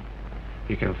fight, huh?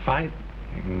 You can fight,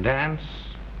 you can dance,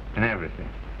 and everything.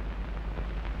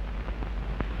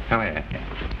 Come here.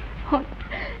 Oh,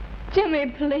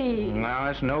 Jimmy, please. No,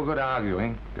 it's no good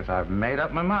arguing, because I've made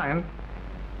up my mind.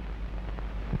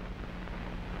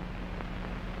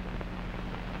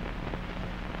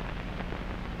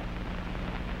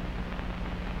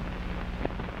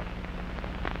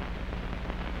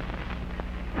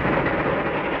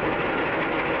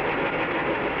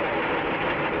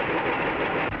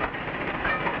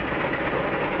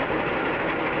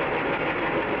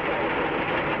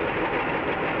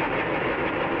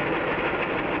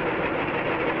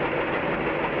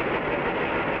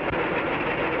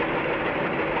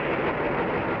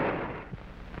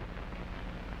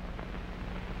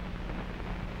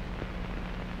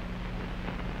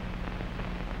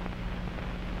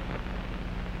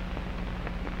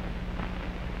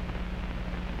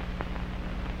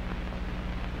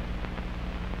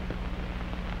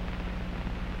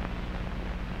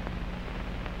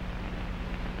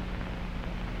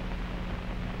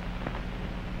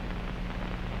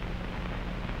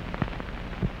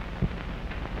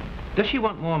 Does she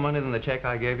want more money than the check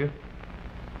I gave you?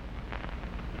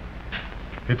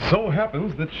 It so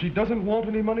happens that she doesn't want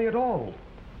any money at all.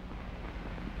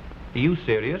 Are you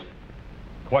serious?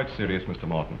 Quite serious, Mr.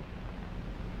 Martin.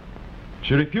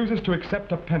 She refuses to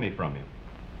accept a penny from you.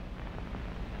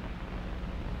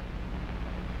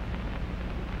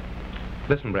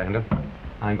 Listen, Brandon,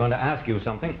 I'm going to ask you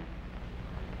something.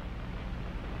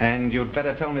 And you'd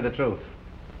better tell me the truth.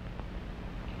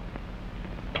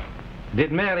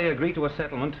 Did Mary agree to a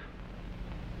settlement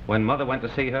when Mother went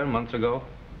to see her months ago?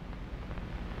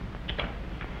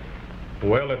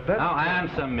 Well, if that... Now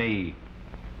answer me.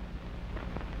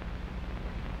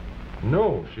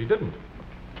 No, she didn't.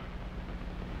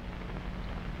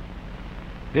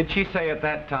 Did she say at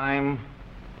that time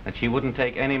that she wouldn't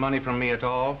take any money from me at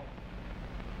all?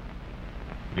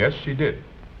 Yes, she did.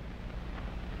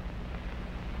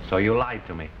 So you lied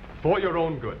to me. For your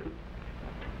own good.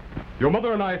 Your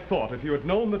mother and I thought if you had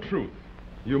known the truth,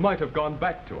 you might have gone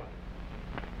back to her.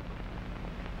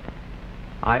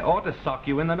 I ought to sock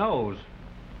you in the nose.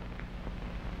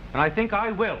 And I think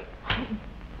I will.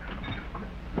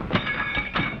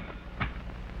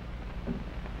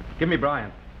 Give me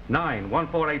Brian.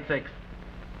 91486.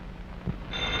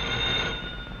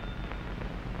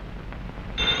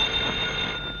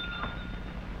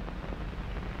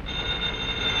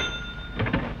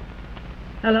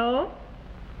 Hello?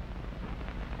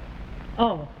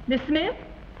 Oh, Miss Smith?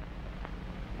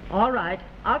 All right,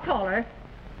 I'll call her.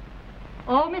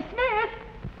 Oh, Miss Smith?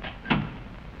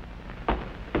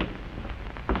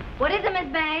 What is it,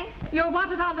 Miss Banks? You're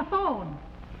wanted on the phone.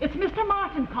 It's Mr.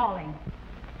 Martin calling.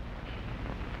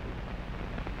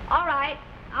 All right,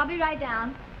 I'll be right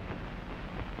down.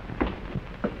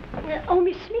 Oh,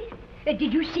 Miss Smith,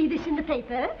 did you see this in the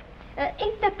paper?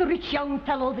 Ain't that the rich young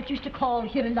fellow that used to call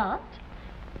here a lot?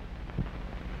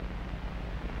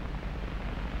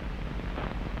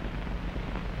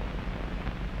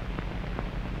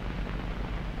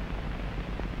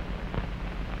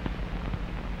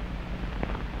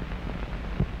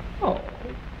 Oh,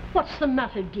 what's the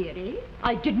matter, dearie?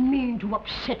 I didn't mean to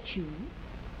upset you.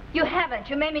 You haven't.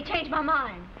 You made me change my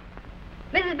mind.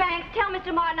 Mrs. Banks, tell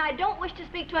Mr. Martin I don't wish to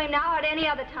speak to him now or at any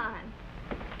other time.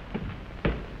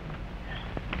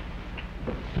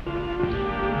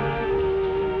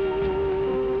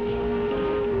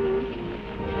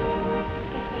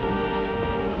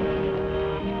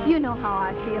 You know how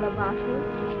I feel about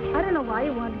you. I don't know why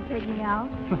you wanted to take me out.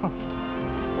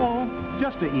 Oh,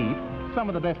 just to eat. Some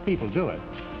of the best people do it.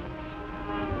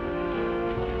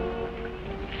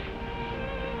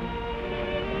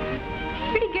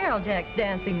 Pretty girl Jack's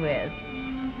dancing with.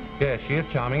 Yes, she is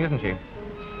charming, isn't she?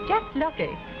 Jack's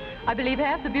lucky. I believe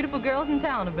half the beautiful girls in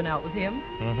town have been out with him.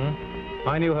 Mm-hmm.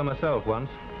 I knew her myself once.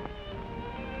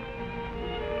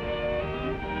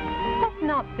 That's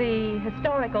not the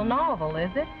historical novel,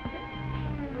 is it?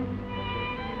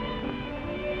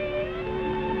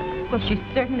 Well, she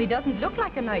certainly doesn't look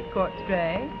like a night court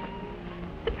stray.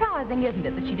 Surprising, isn't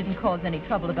it, that she didn't cause any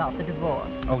trouble about the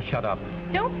divorce? Oh, shut up.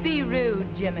 Don't be rude,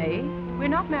 Jimmy. We're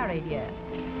not married yet.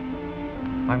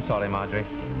 I'm sorry, Marjorie.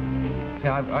 See,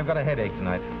 I've got a headache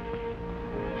tonight.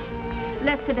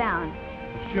 Let's sit down.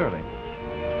 Surely.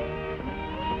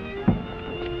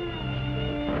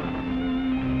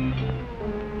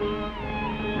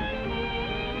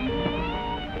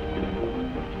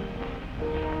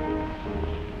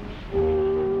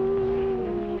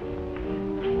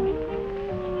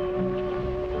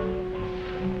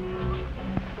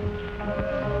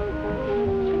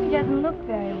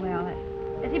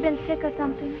 Sick or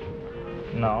something?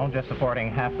 No, just supporting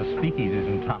half the speakeasies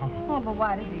in town. Oh, but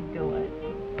why does he do it?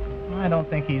 I don't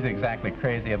think he's exactly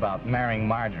crazy about marrying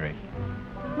Marjorie.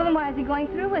 Well, then why is he going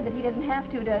through with it? He doesn't have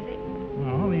to, does he?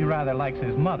 Well, he rather likes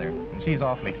his mother, and she's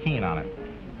awfully keen on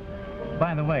it.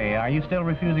 By the way, are you still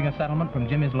refusing a settlement from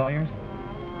Jimmy's lawyers?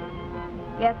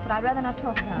 Yes, but I'd rather not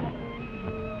talk about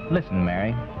it. Listen,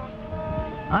 Mary,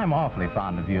 I'm awfully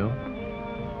fond of you.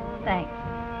 Thanks.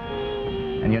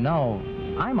 And you know,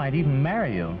 I might even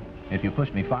marry you if you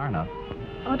push me far enough.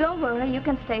 Oh, don't worry. You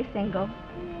can stay single.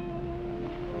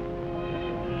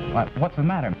 What's the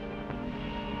matter?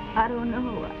 I don't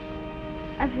know.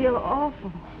 I feel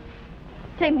awful.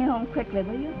 Take me home quickly,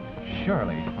 will you?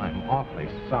 Surely. I'm awfully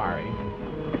sorry.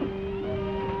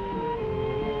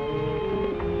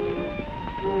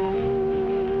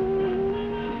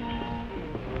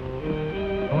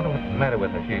 I wonder what's the matter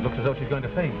with her. She looks as though she's going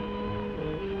to faint.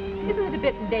 Isn't it a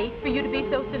bit late for you to be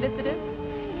so solicitous?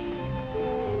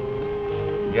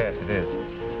 Yes, it is.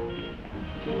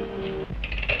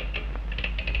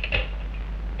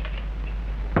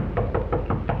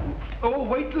 Oh,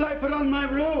 wait till I put on my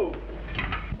robe.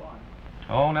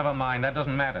 Oh, never mind. That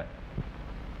doesn't matter.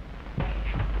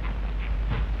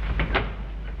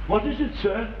 What is it,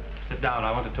 sir? Sit down. I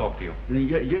want to talk to you.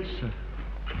 Yes, sir.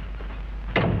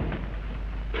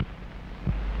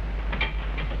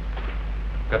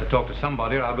 Got to talk to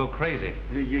somebody or I'll go crazy.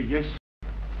 Yes.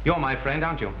 You're my friend,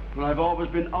 aren't you? Well, I've always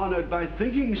been honored by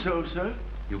thinking so, sir.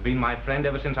 You've been my friend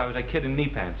ever since I was a kid in knee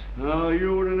pants. Oh,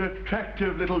 you're an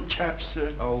attractive little chap,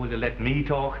 sir. Oh, will you let me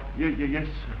talk? Yes,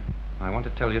 sir. I want to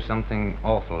tell you something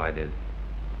awful I did.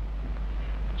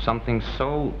 Something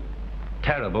so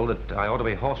terrible that I ought to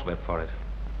be horsewhipped for it.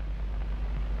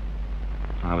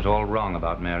 I was all wrong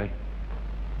about Mary.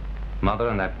 Mother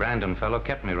and that Brandon fellow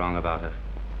kept me wrong about her.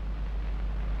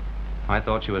 I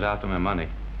thought she was after my money.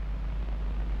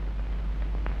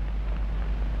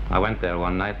 I went there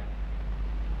one night.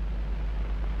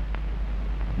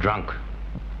 Drunk.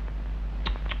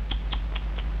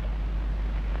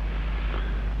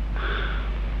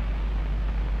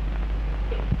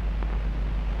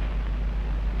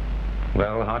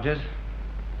 Well, Hodges,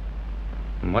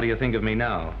 what do you think of me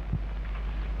now?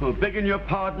 Oh, begging your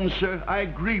pardon, sir, I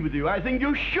agree with you. I think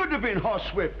you should have been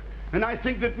horsewhipped. And I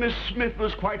think that Miss Smith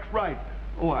was quite right.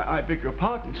 Oh, I beg your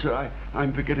pardon, sir.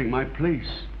 I'm forgetting my place.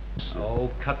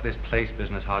 Oh, cut this place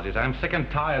business, Hodges. I'm sick and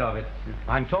tired of it.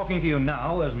 I'm talking to you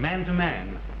now as man to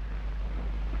man.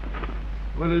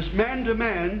 Well, as man to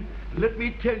man, let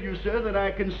me tell you, sir, that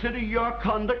I consider your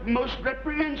conduct most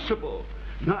reprehensible.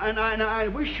 Now, and I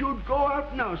wish you'd go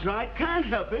out now, sir. I can't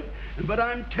help it, but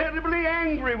I'm terribly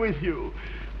angry with you.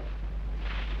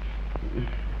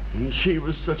 And she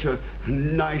was such a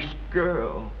nice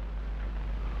girl.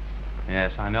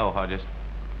 Yes, I know, Hodges.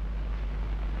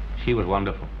 She was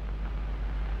wonderful.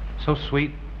 So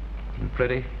sweet and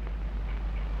pretty,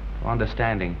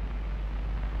 understanding.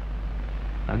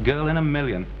 A girl in a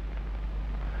million.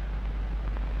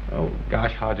 Oh,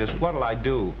 gosh, Hodges, what'll I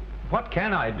do? What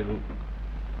can I do?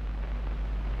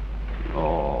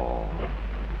 Oh,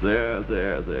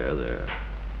 there.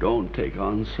 Don't take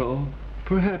on so.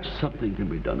 Perhaps something can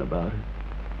be done about it.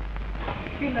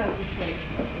 She loves this place.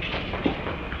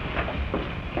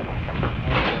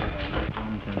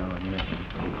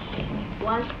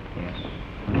 What? Yes.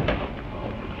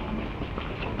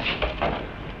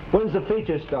 When's the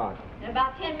feature start? In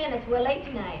about 10 minutes. We're late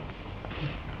tonight.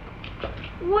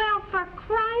 Well, for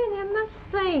crying in the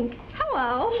sink.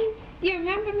 Hello. You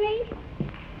remember me?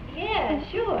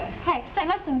 Yeah, sure. Hey, say,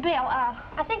 listen, Bill,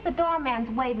 I think the doorman's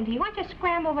waving to you. Why don't you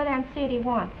scram over there and see what he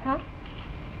wants, huh?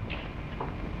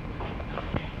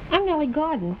 I'm Nellie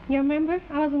Gordon. You remember?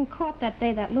 I was in court that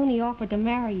day that Looney offered to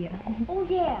marry you. Oh,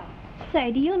 yeah.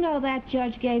 Say, do you know that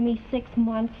judge gave me 6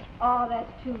 months? Oh,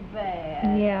 that's too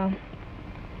bad. Yeah.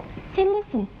 Say,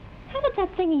 listen, how did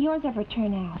that thing of yours ever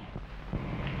turn out?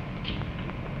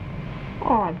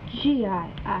 Oh, gee,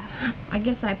 I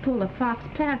guess I pulled a fox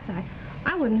pass.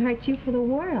 I wouldn't hurt you for the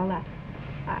world.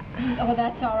 Oh,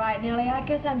 that's all right, Nellie. I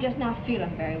guess I'm just not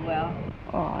feeling very well.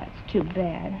 Oh, it's too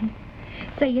bad.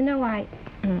 Say, you know,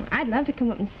 I'd love to come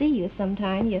up and see you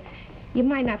sometime. You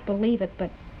might not believe it,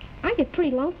 but I get pretty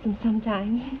lonesome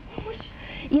sometimes.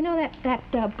 You know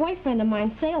that boyfriend of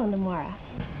mine sailing tomorrow.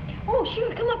 Oh,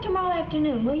 sure. Come up tomorrow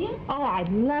afternoon, will you? Oh, I'd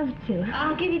love to.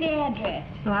 I'll give you the address.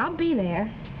 Well, I'll be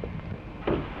there.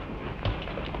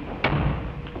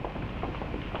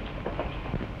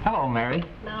 Hello, Mary.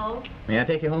 No. May I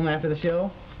take you home after the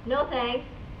show? No, thanks.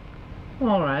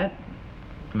 All right.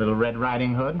 Little Red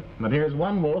Riding Hood. But here's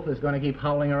one wolf that's going to keep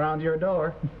howling around your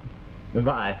door.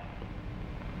 Goodbye.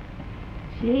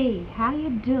 Gee, how do you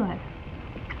do it?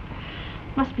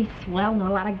 Must be swell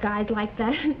knowing a lot of guys like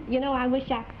that. You know, I wish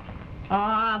I...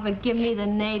 Oh, but give me the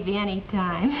Navy any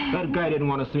time. That guy didn't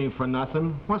want to see me for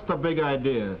nothing. What's the big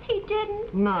idea? He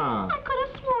didn't? No. I could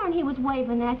have sworn he was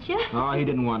waving at you. Oh, he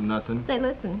didn't want nothing. Say,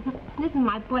 listen, this is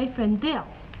my boyfriend, Bill.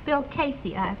 Bill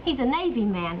Casey. He's a Navy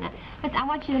man. Listen, I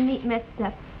want you to meet Miss...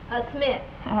 Smith.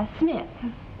 Smith.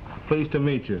 Pleased to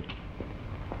meet you.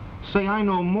 Say, I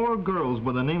know more girls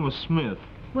by the name of Smith.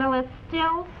 Well, it's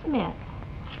still Smith.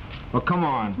 Well, come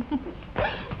on.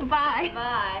 Bye.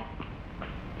 Bye.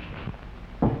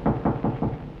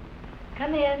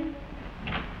 Come in.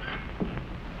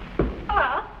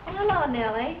 Oh, hello,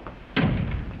 Nellie.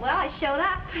 Well, I showed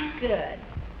up. Good.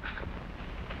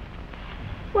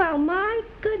 Well, my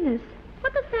goodness.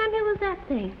 What the Samuel is that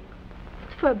thing?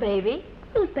 It's for a baby.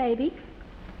 Whose baby?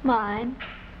 Mine.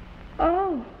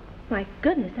 Oh, my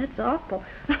goodness, that's awful.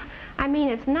 I mean,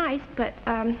 it's nice, but,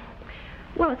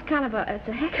 well, it's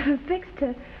a heck of a fix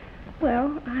to,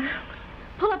 well,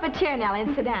 Pull up a chair, Nellie,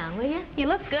 and sit down, will you? You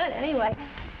look good, anyway.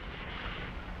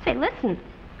 Say, listen,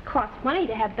 it costs money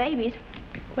to have babies.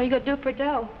 What are you going to do for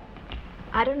dough?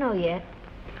 I don't know yet.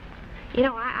 You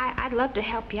know, I'd love to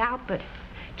help you out, but,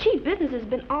 gee, business has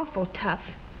been awful tough.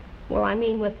 Well, I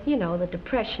mean, with, you know, the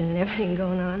depression and everything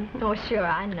going on. Oh, sure,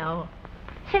 I know.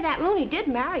 Say, that Looney did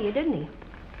marry you, didn't he?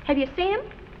 Have you seen him?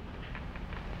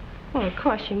 Well, of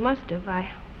course you must have.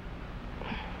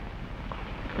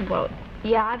 Well,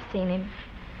 yeah, I've seen him.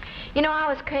 You know,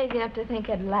 I was crazy enough to think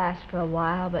it'd last for a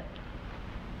while, but...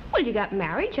 Well, you got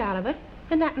marriage out of it,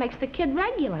 and that makes the kid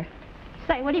regular.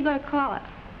 Say, what are you going to call it?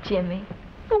 Jimmy.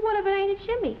 Well, what if it ain't a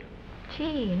Jimmy?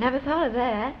 Gee, never thought of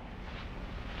that.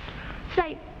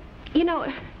 Say, you know,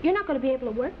 you're not going to be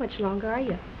able to work much longer, are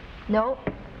you? No,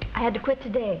 I had to quit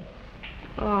today.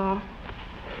 Oh.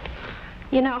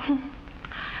 You know,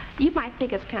 you might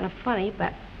think it's kind of funny,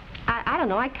 but I don't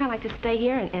know. I kind of like to stay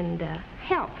here and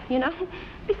help, you know?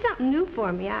 Be something new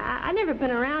for me. I've never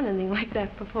been around anything like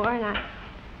that before, and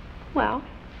well,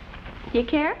 you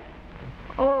care?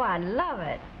 Oh, I love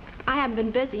it. I haven't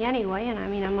been busy anyway, and I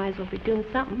mean, I might as well be doing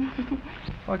something.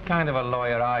 What kind of a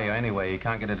lawyer are you, anyway? You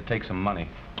can't get her to take some money.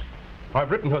 I've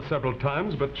written her several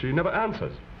times, but she never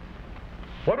answers.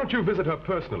 Why don't you visit her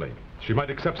personally? She might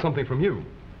accept something from you.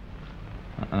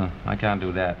 I can't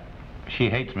do that. She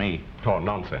hates me. Oh,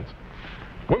 nonsense.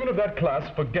 Women of that class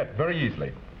forget very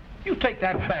easily. You take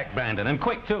that back, Brandon, and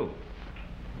quick, too.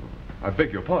 I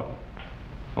beg your pardon.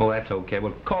 Oh, that's okay.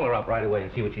 We'll call her up right away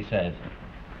and see what she says.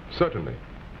 Certainly.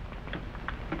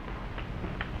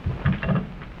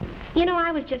 You know,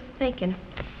 I was just thinking,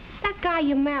 that guy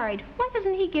you married, why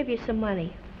doesn't he give you some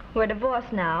money? We're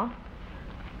divorced now.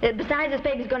 Besides, this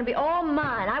baby's going to be all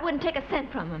mine. I wouldn't take a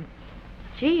cent from him.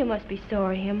 Gee, you must be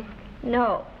sorry him.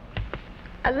 No.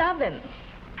 I love him.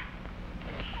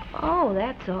 Oh,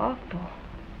 that's awful.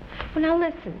 Well, now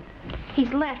listen.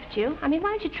 He's left you. I mean, why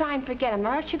don't you try and forget him,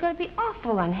 or else you're going to be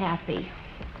awful unhappy.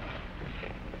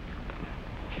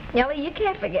 Nellie, you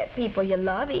can't forget people you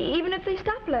love, even if they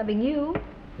stop loving you.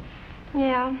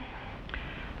 Yeah.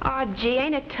 Oh, gee,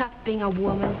 ain't it tough being a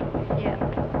woman? Yeah.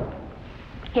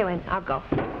 Here, Ann, I'll go.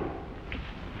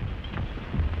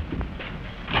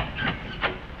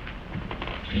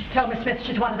 Tell Miss Smith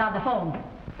she's wanted on the phone.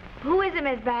 Who is it,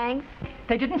 Miss Banks?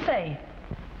 They didn't say.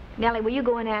 Nellie, will you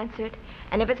go and answer it?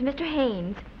 And if it's Mr.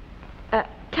 Haines,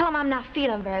 tell him I'm not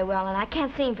feeling very well and I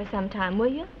can't see him for some time,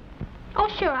 will you? Oh,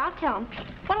 sure, I'll tell him.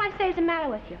 What'll I say is the matter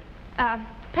with you?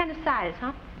 Appendicitis,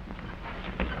 huh?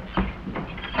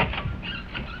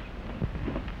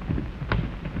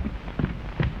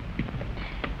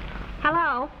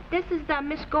 Hello, this is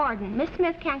Miss Gordon. Miss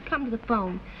Smith can't come to the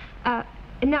phone.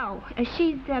 No,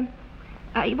 she's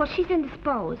she's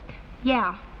indisposed.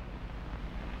 Yeah.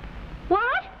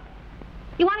 What?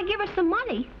 You want to give her some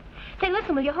money? Say,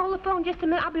 listen, will you hold the phone just a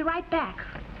minute? I'll be right back.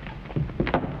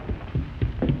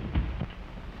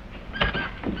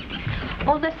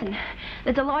 Oh, listen,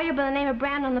 there's a lawyer by the name of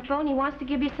Brandon on the phone. He wants to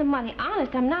give you some money.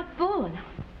 Honest, I'm not fooling.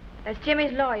 That's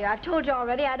Jimmy's lawyer. I've told you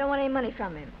already I don't want any money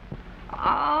from him.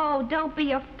 Oh, don't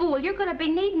be a fool. You're going to be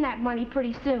needing that money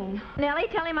pretty soon. Nellie,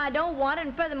 tell him I don't want it,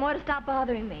 and furthermore, to stop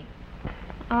bothering me.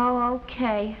 Oh,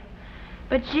 okay.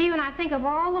 But, gee, when I think of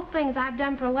all the things I've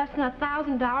done for less than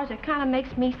 $1,000, it kind of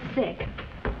makes me sick.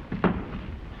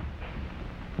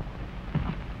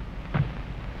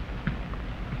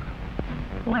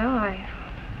 Well, I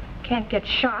can't get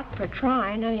shot for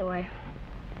trying, anyway.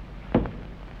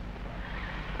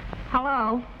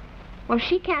 Hello? Well,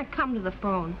 she can't come to the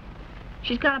phone.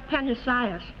 She's got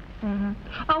appendicitis. Mm-hmm.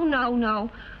 Oh,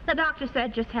 no. The doctor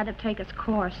said just had to take its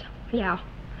course. Yeah.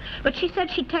 But she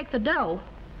said she'd take the dough.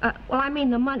 Well, I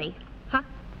mean the money. Huh?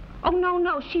 Oh,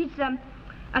 no.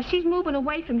 She's moving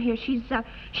away from here. She's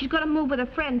going to move with a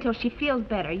friend until she feels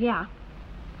better, yeah.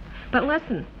 But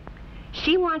listen,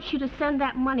 she wants you to send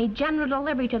that money general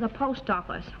delivery to the post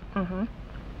office. Mm-hmm.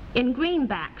 In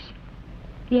greenbacks.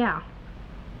 Yeah.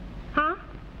 Huh?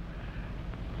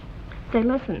 Say,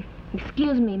 listen,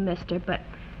 excuse me, mister, but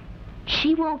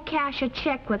she won't cash a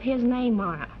check with his name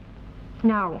on it.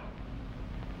 No.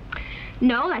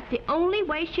 No, that's the only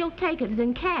way she'll take it is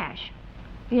in cash.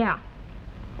 Yeah.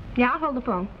 Yeah, I'll hold the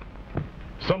phone.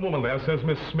 Some woman there says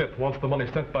Miss Smith wants the money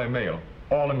sent by mail,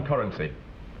 all in currency,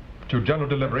 to general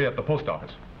delivery at the post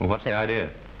office. Well, what's the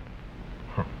idea?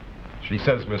 She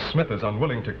says Miss Smith is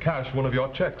unwilling to cash one of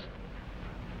your checks.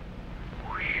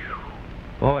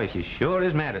 Boy, she sure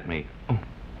is mad at me.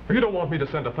 You don't want me to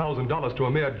send $1,000 to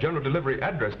a mere general delivery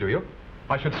address, do you?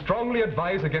 I should strongly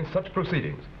advise against such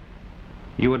proceedings.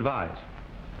 You advise?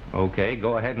 Okay,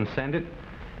 go ahead and send it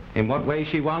in what way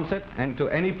she wants it and to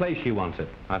any place she wants it.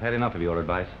 I've had enough of your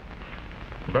advice.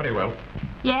 Very well.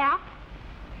 Yeah?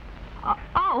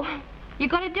 Oh, you're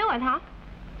going to do it, huh?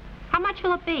 How much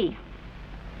will it be?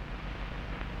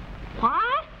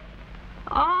 What?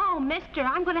 Oh, mister,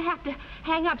 I'm going to have to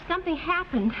hang up. Something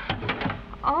happened.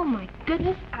 Oh, my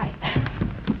goodness.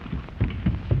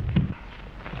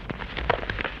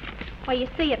 Well, you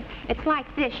see, it's like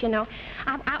this, you know.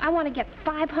 I want to get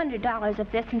 $500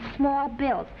 of this in small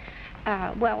bills.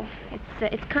 Well,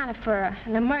 it's kind of for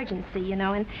an emergency, you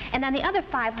know. And then the other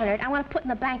 $500 I want to put in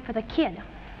the bank for the kid.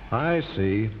 I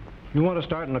see. You want to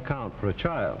start an account for a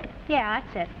child. Yeah,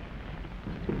 that's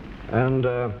it. And,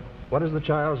 what is the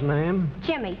child's name?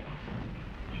 Jimmy.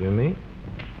 Jimmy?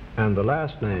 And the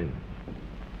last name?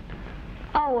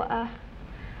 Oh,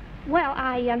 well,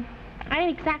 I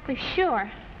ain't exactly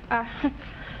sure.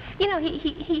 You know,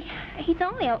 he's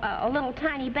only a little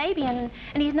tiny baby, and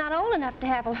he's not old enough to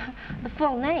have the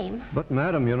full name. But,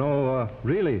 madam, you know,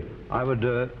 really, I would,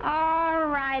 All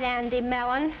right, Andy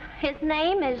Mellon. His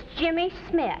name is Jimmy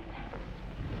Smith.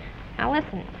 Now,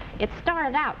 listen, it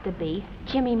started out to be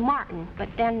Jimmy Martin, but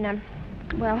then,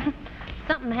 well,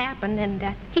 something happened,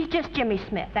 and he's just Jimmy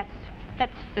Smith. That's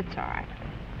all right.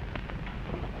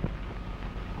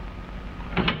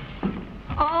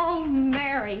 Oh,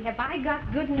 Mary, have I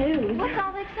got good news. What's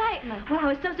all the excitement? Well, I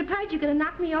was so surprised you could have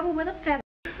knocked me over with a feather.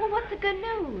 Well, what's the good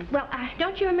news? Well,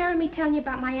 don't you remember me telling you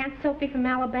about my Aunt Sophie from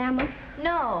Alabama?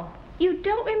 No. You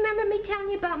don't remember me telling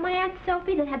you about my Aunt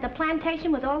Sophie that had the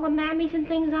plantation with all the mammies and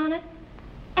things on it?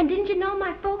 And didn't you know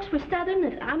my folks were Southern,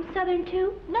 that I'm Southern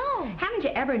too? No. Haven't you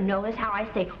ever noticed how I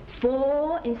say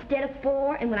four instead of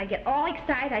four, and when I get all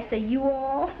excited, I say you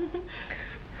all?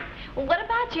 Well, what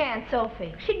about your Aunt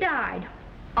Sophie? She died.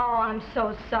 Oh, I'm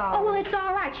so sorry. Oh, well, it's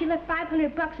all right. She left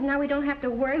 $500, and now we don't have to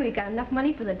worry. We got enough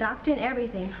money for the doctor and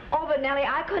everything. Oh, but Nellie,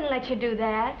 I couldn't let you do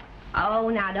that. Oh,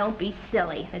 now, don't be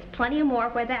silly. There's plenty of more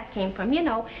where that came from. You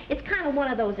know, it's kind of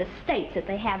one of those estates that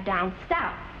they have down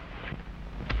south.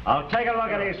 Oh, take a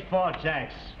look at these four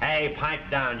checks. Hey, pipe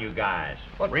down, you guys.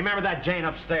 Remember that Jane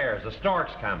upstairs. The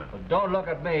stork's coming. Well, don't look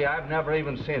at me. I've never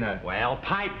even seen her. Well,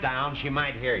 pipe down. She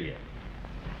might hear you.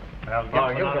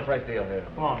 Well, give us a fresh deal here.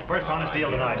 Come on, first honest deal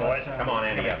tonight, boys. Come on,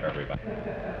 ante up, everybody.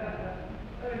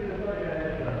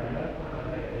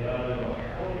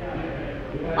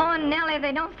 Oh, Nellie,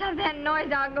 they don't stop that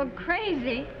noise, I'll go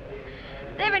crazy.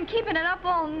 They've been keeping it up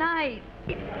all night.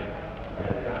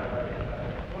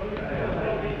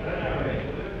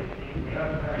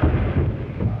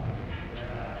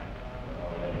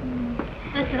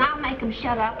 Listen, I'll make them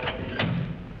shut up.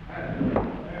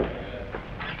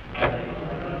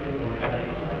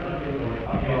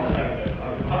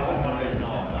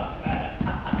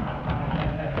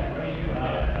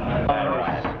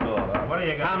 What do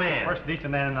you got? Come in. First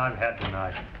decent man I've had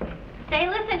tonight. Say,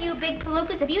 listen, you big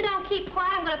palookas, if you don't keep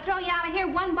quiet, I'm going to throw you out of here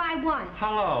one by one.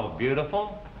 Hello,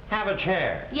 beautiful. Have a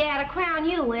chair. Yeah, to crown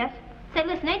you with. Say,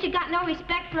 listen, ain't you got no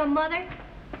respect for a mother?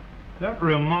 That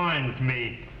reminds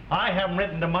me. I haven't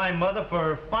written to my mother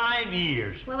for 5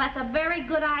 years. Well, that's a very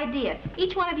good idea.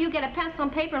 Each one of you get a pencil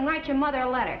and paper and write your mother a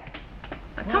letter.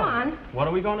 Now, come on. What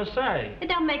are we going to say? It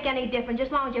don't make any difference, as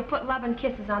long as you put love and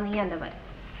kisses on the end of it.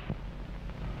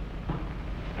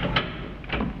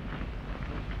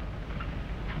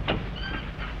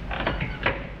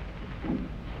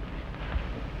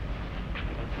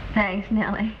 Thanks,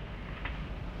 Nellie.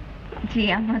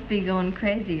 Gee, I must be going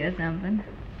crazy or something.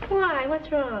 Why?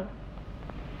 What's wrong?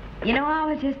 You know,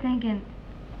 I was just thinking,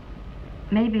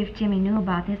 maybe if Jimmy knew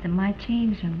about this, it might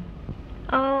change him.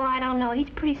 Oh, I don't know. He's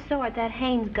pretty sore at that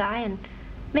Haines guy, and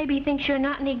maybe he thinks you're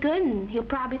not any good, and he'll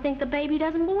probably think the baby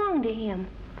doesn't belong to him.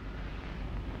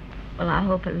 Well, I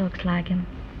hope it looks like him.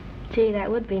 Gee, that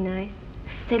would be nice.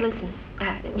 Say, listen,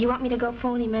 you want me to go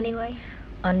phone him anyway?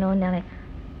 Oh, no, Nellie.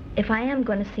 If I am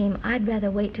going to see him, I'd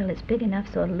rather wait till it's big enough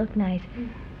so it'll look nice.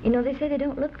 You know, they say they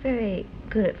don't look very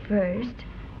good at first.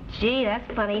 Gee, that's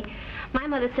funny. My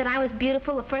mother said I was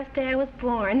beautiful the first day I was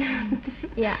born.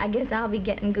 Yeah, I guess I'll be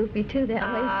getting goofy, too, that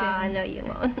way soon. I know you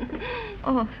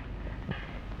won't.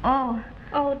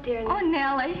 Oh, dear. Oh,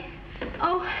 Nellie.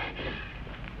 Oh,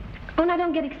 now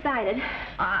don't get excited.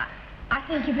 I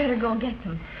think you better go and get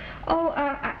them.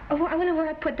 I wonder where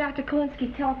I put Dr.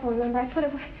 Kolinsky's telephone number. I put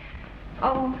it where...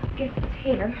 Oh, I guess it's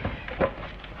here.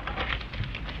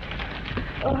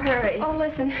 Oh, hurry. Oh,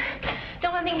 listen.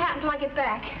 Don't let anything happen till I get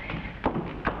back.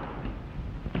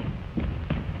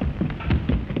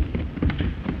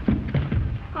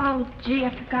 Oh, gee, I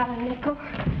forgot a nickel.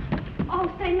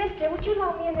 Oh, say, mister, would you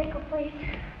loan me a nickel, please?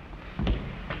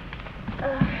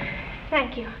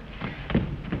 Thank you.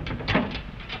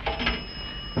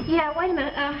 Yeah, wait a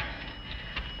minute.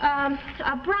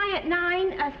 Bryant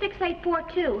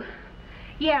 96842.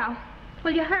 Yeah.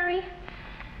 Will you hurry?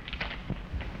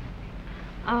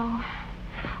 Oh,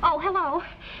 hello.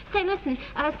 Say, listen,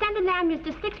 send an ambulance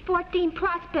to 614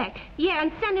 Prospect. Yeah,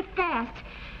 and send it fast.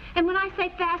 And when I say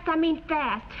fast, I mean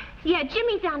fast. Yeah,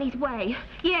 Jimmy's on his way.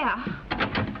 Yeah.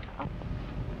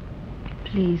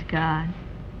 Please, God,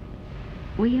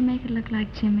 will you make it look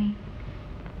like Jimmy?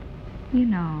 You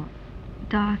know,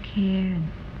 dark hair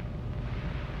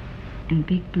and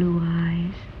big blue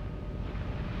eyes.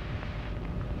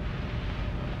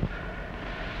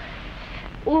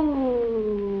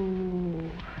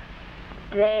 Ooh.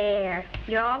 There.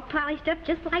 You're all polished up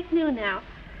just like new now.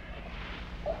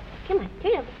 Come on,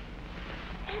 turn over.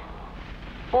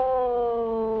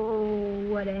 Oh,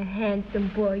 what a handsome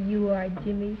boy you are,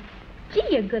 Jimmy. Gee,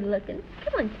 you're good looking.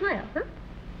 Come on, smile, huh?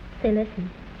 Say, listen.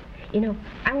 You know,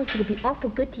 I want you to be awful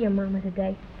good to your mama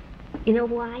today. You know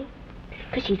why?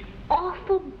 Because she's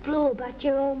awful blue about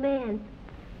your old man.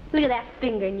 Look at that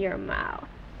finger in your mouth.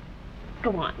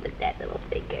 Go on with that little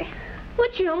finger.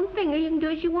 What's your own finger? You can do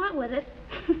as you want with it.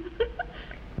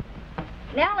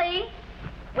 Nellie,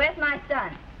 where's my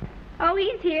son? Oh,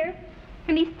 he's here.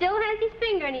 And he still has his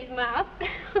finger in his mouth.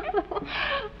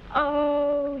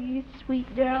 Oh, you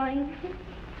sweet darling.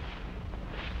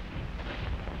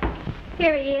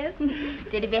 Here he is.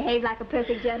 Did he behave like a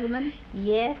perfect gentleman?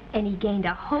 Yes, and he gained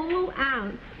a whole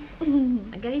ounce.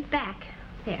 I got his back.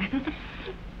 There.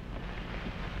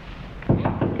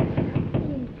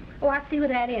 Oh, I see what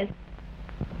that is.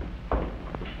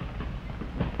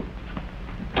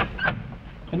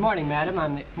 Good morning, madam.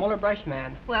 I'm the Muller brush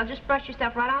man. Well, just brush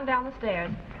yourself right on down the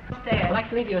stairs. I'd like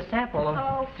to leave you a sample of...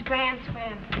 Oh, scram.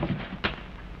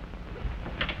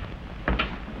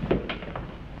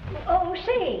 Oh,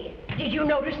 say, did you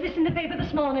notice this in the paper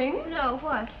this morning? No,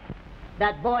 what?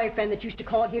 That boyfriend that used to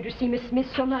call here to see Miss Smith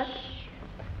so much.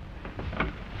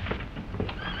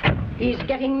 He's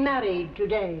getting married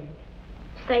today.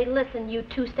 Say, listen, you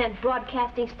 2-cent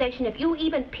broadcasting station, if you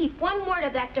even peep one word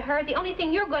of that to her, the only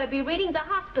thing you're going to be reading the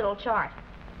hospital chart.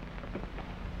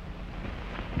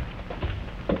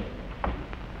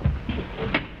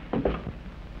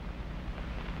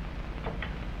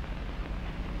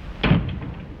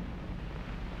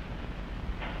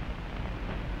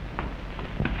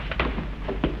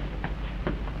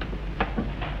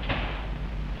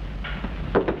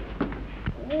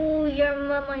 Oh, your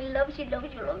mama loves you.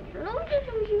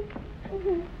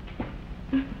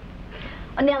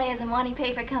 Oh, Nellie, has the morning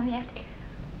paper come yet?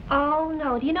 Oh,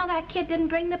 no. Do you know that kid didn't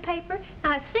bring the paper?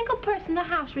 Not a single person in the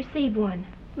house received one.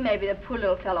 Maybe the poor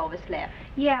little fellow overslept.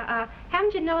 Yeah,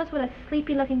 haven't you noticed what a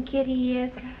sleepy-looking kid he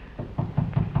is?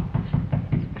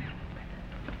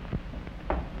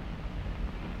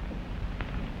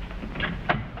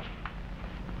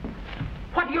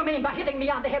 What do you mean by hitting me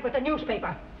on the head with a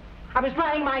newspaper? I was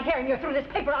drying my hair and you threw this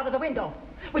paper out of the window.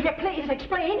 Will you please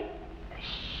explain?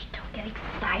 Shh, don't get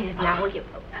excited now, will you?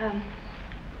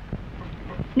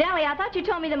 Nellie, I thought you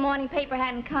told me the morning paper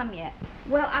hadn't come yet.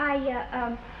 Well,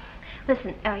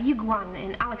 listen, you go on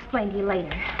and I'll explain to you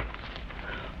later.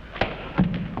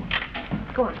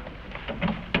 Go on.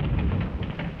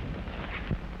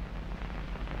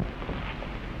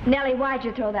 Nellie, why'd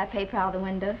you throw that paper out of the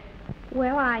window?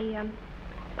 Well, I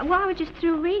was just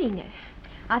through reading it.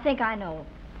 I think I know.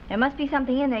 There must be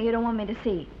something in there you don't want me to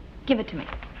see. Give it to me.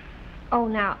 Oh,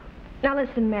 now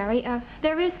listen, Mary,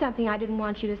 there is something I didn't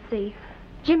want you to see.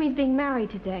 Jimmy's being married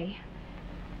today.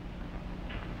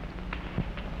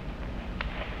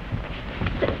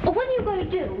 Well, what are you going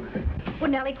to do?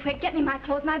 Well, Nellie, quick, get me my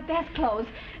clothes, my best clothes.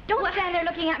 Don't stand there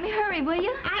looking at me. Hurry, will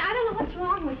you? I don't know what's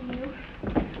wrong with you.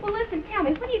 Well, listen, tell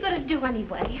me, what are you going to do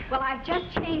anyway? Well, I've just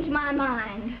changed my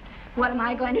mind. What am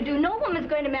I going to do? No woman's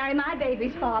going to marry my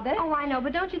baby's father. Oh, I know,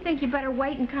 but don't you think you better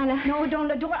wait and kind of... No, don't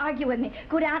argue with me.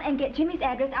 Go down and get Jimmy's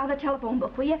address out of the telephone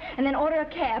book, will you? And then order a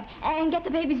cab and get the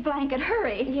baby's blanket.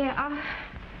 Hurry. Yeah,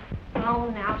 Oh,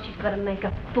 now she's going to make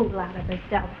a fool out of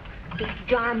herself. These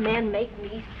darn men make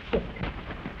me sick.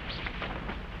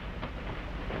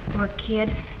 Poor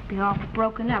kid. Be all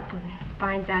broken up when he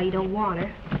finds out you don't want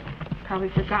her. Probably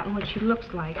forgotten what she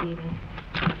looks like, even.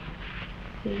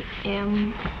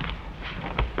 C.M.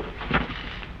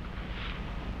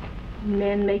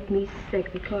 Men make me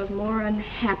sick. They cause more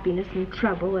unhappiness and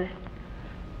trouble.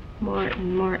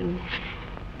 Martin.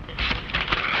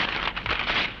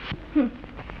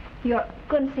 You're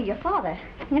going to see your father?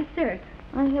 Yes, sir.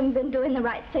 I haven't been doing the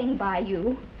right thing by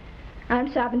you.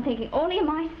 I've been thinking only of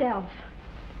myself.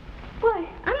 Why,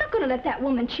 I'm not going to let that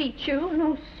woman cheat you.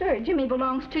 No, sir. Jimmy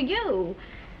belongs to you.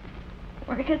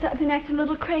 Or because I've been acting a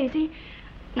little crazy,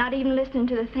 not even listening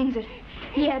to the things that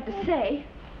he had to say.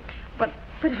 But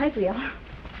I will.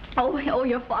 Oh,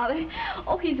 your father.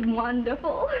 Oh, he's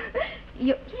wonderful.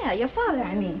 Your father,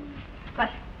 I mean. But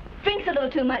drinks a little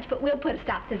too much, but we'll put a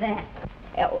stop to that.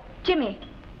 Oh, Jimmy,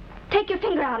 take your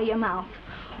finger out of your mouth.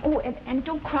 Oh, and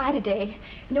don't cry today.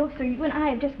 No, sir, you and I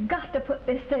have just got to put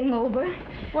this thing over.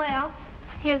 Well,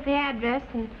 here's the address,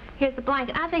 and here's the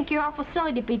blanket. I think you're awful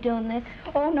silly to be doing this.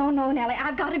 Oh, no, Nellie.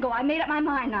 I've got to go. I made up my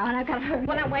mind now, and I've got to hurry.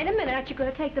 Well, now, wait a minute. Aren't you going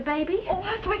to take the baby? Oh,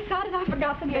 I'm so excited I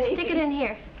forgot the baby. Stick it in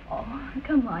here. Oh,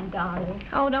 come on, darling.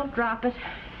 Oh, don't drop it.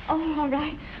 Oh, all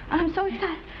right. I'm so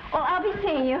excited. Oh, I'll be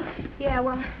seeing you. Yeah,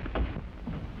 well...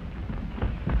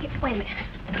 Here, wait a minute.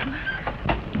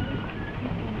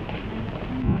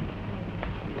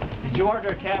 Did you order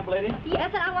a cab, lady?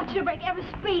 Yes, and I want you to break every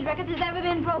speed record that's ever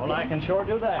been broken. Well, I can sure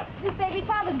do that. This baby's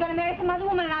father's going to marry some other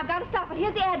woman, and I've got to stop it.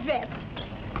 Here's the address.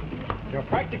 You're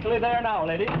practically there now,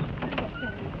 lady.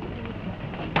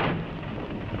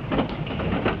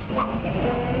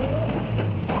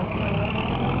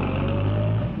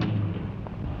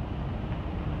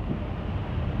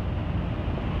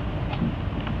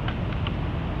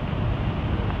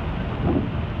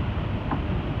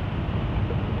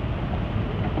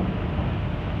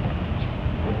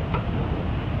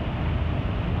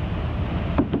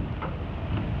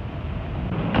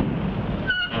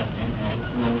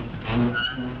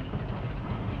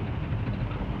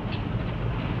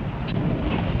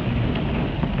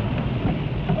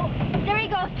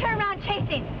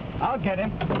 I'll get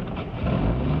him.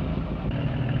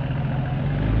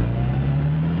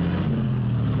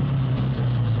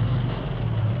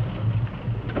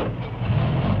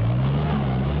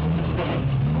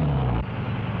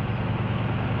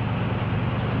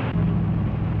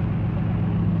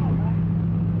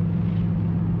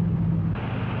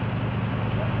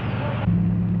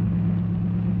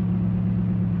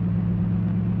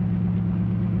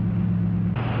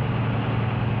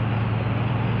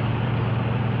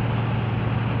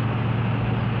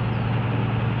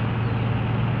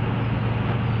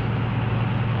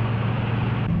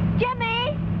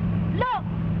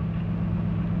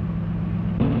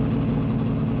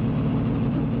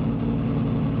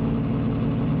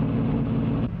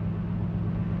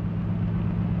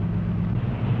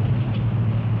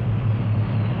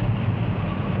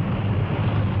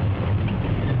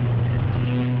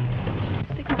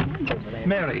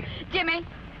 Mary. Jimmy,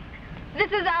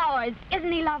 this is ours.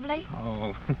 Isn't he lovely?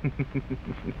 Oh.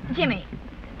 Jimmy,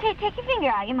 take your finger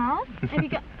out of your mouth. Have you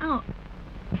got... Oh.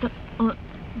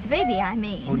 The baby, I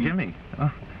mean. Oh, Jimmy.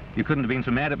 Oh, you couldn't have been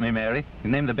so mad at me, Mary. You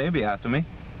named the baby after me.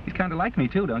 He's kind of like me,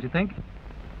 too, don't you think?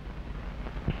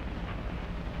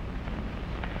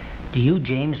 Do you,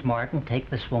 James Martin, take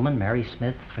this woman, Mary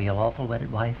Smith, for your lawful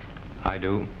wedded wife? I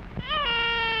do.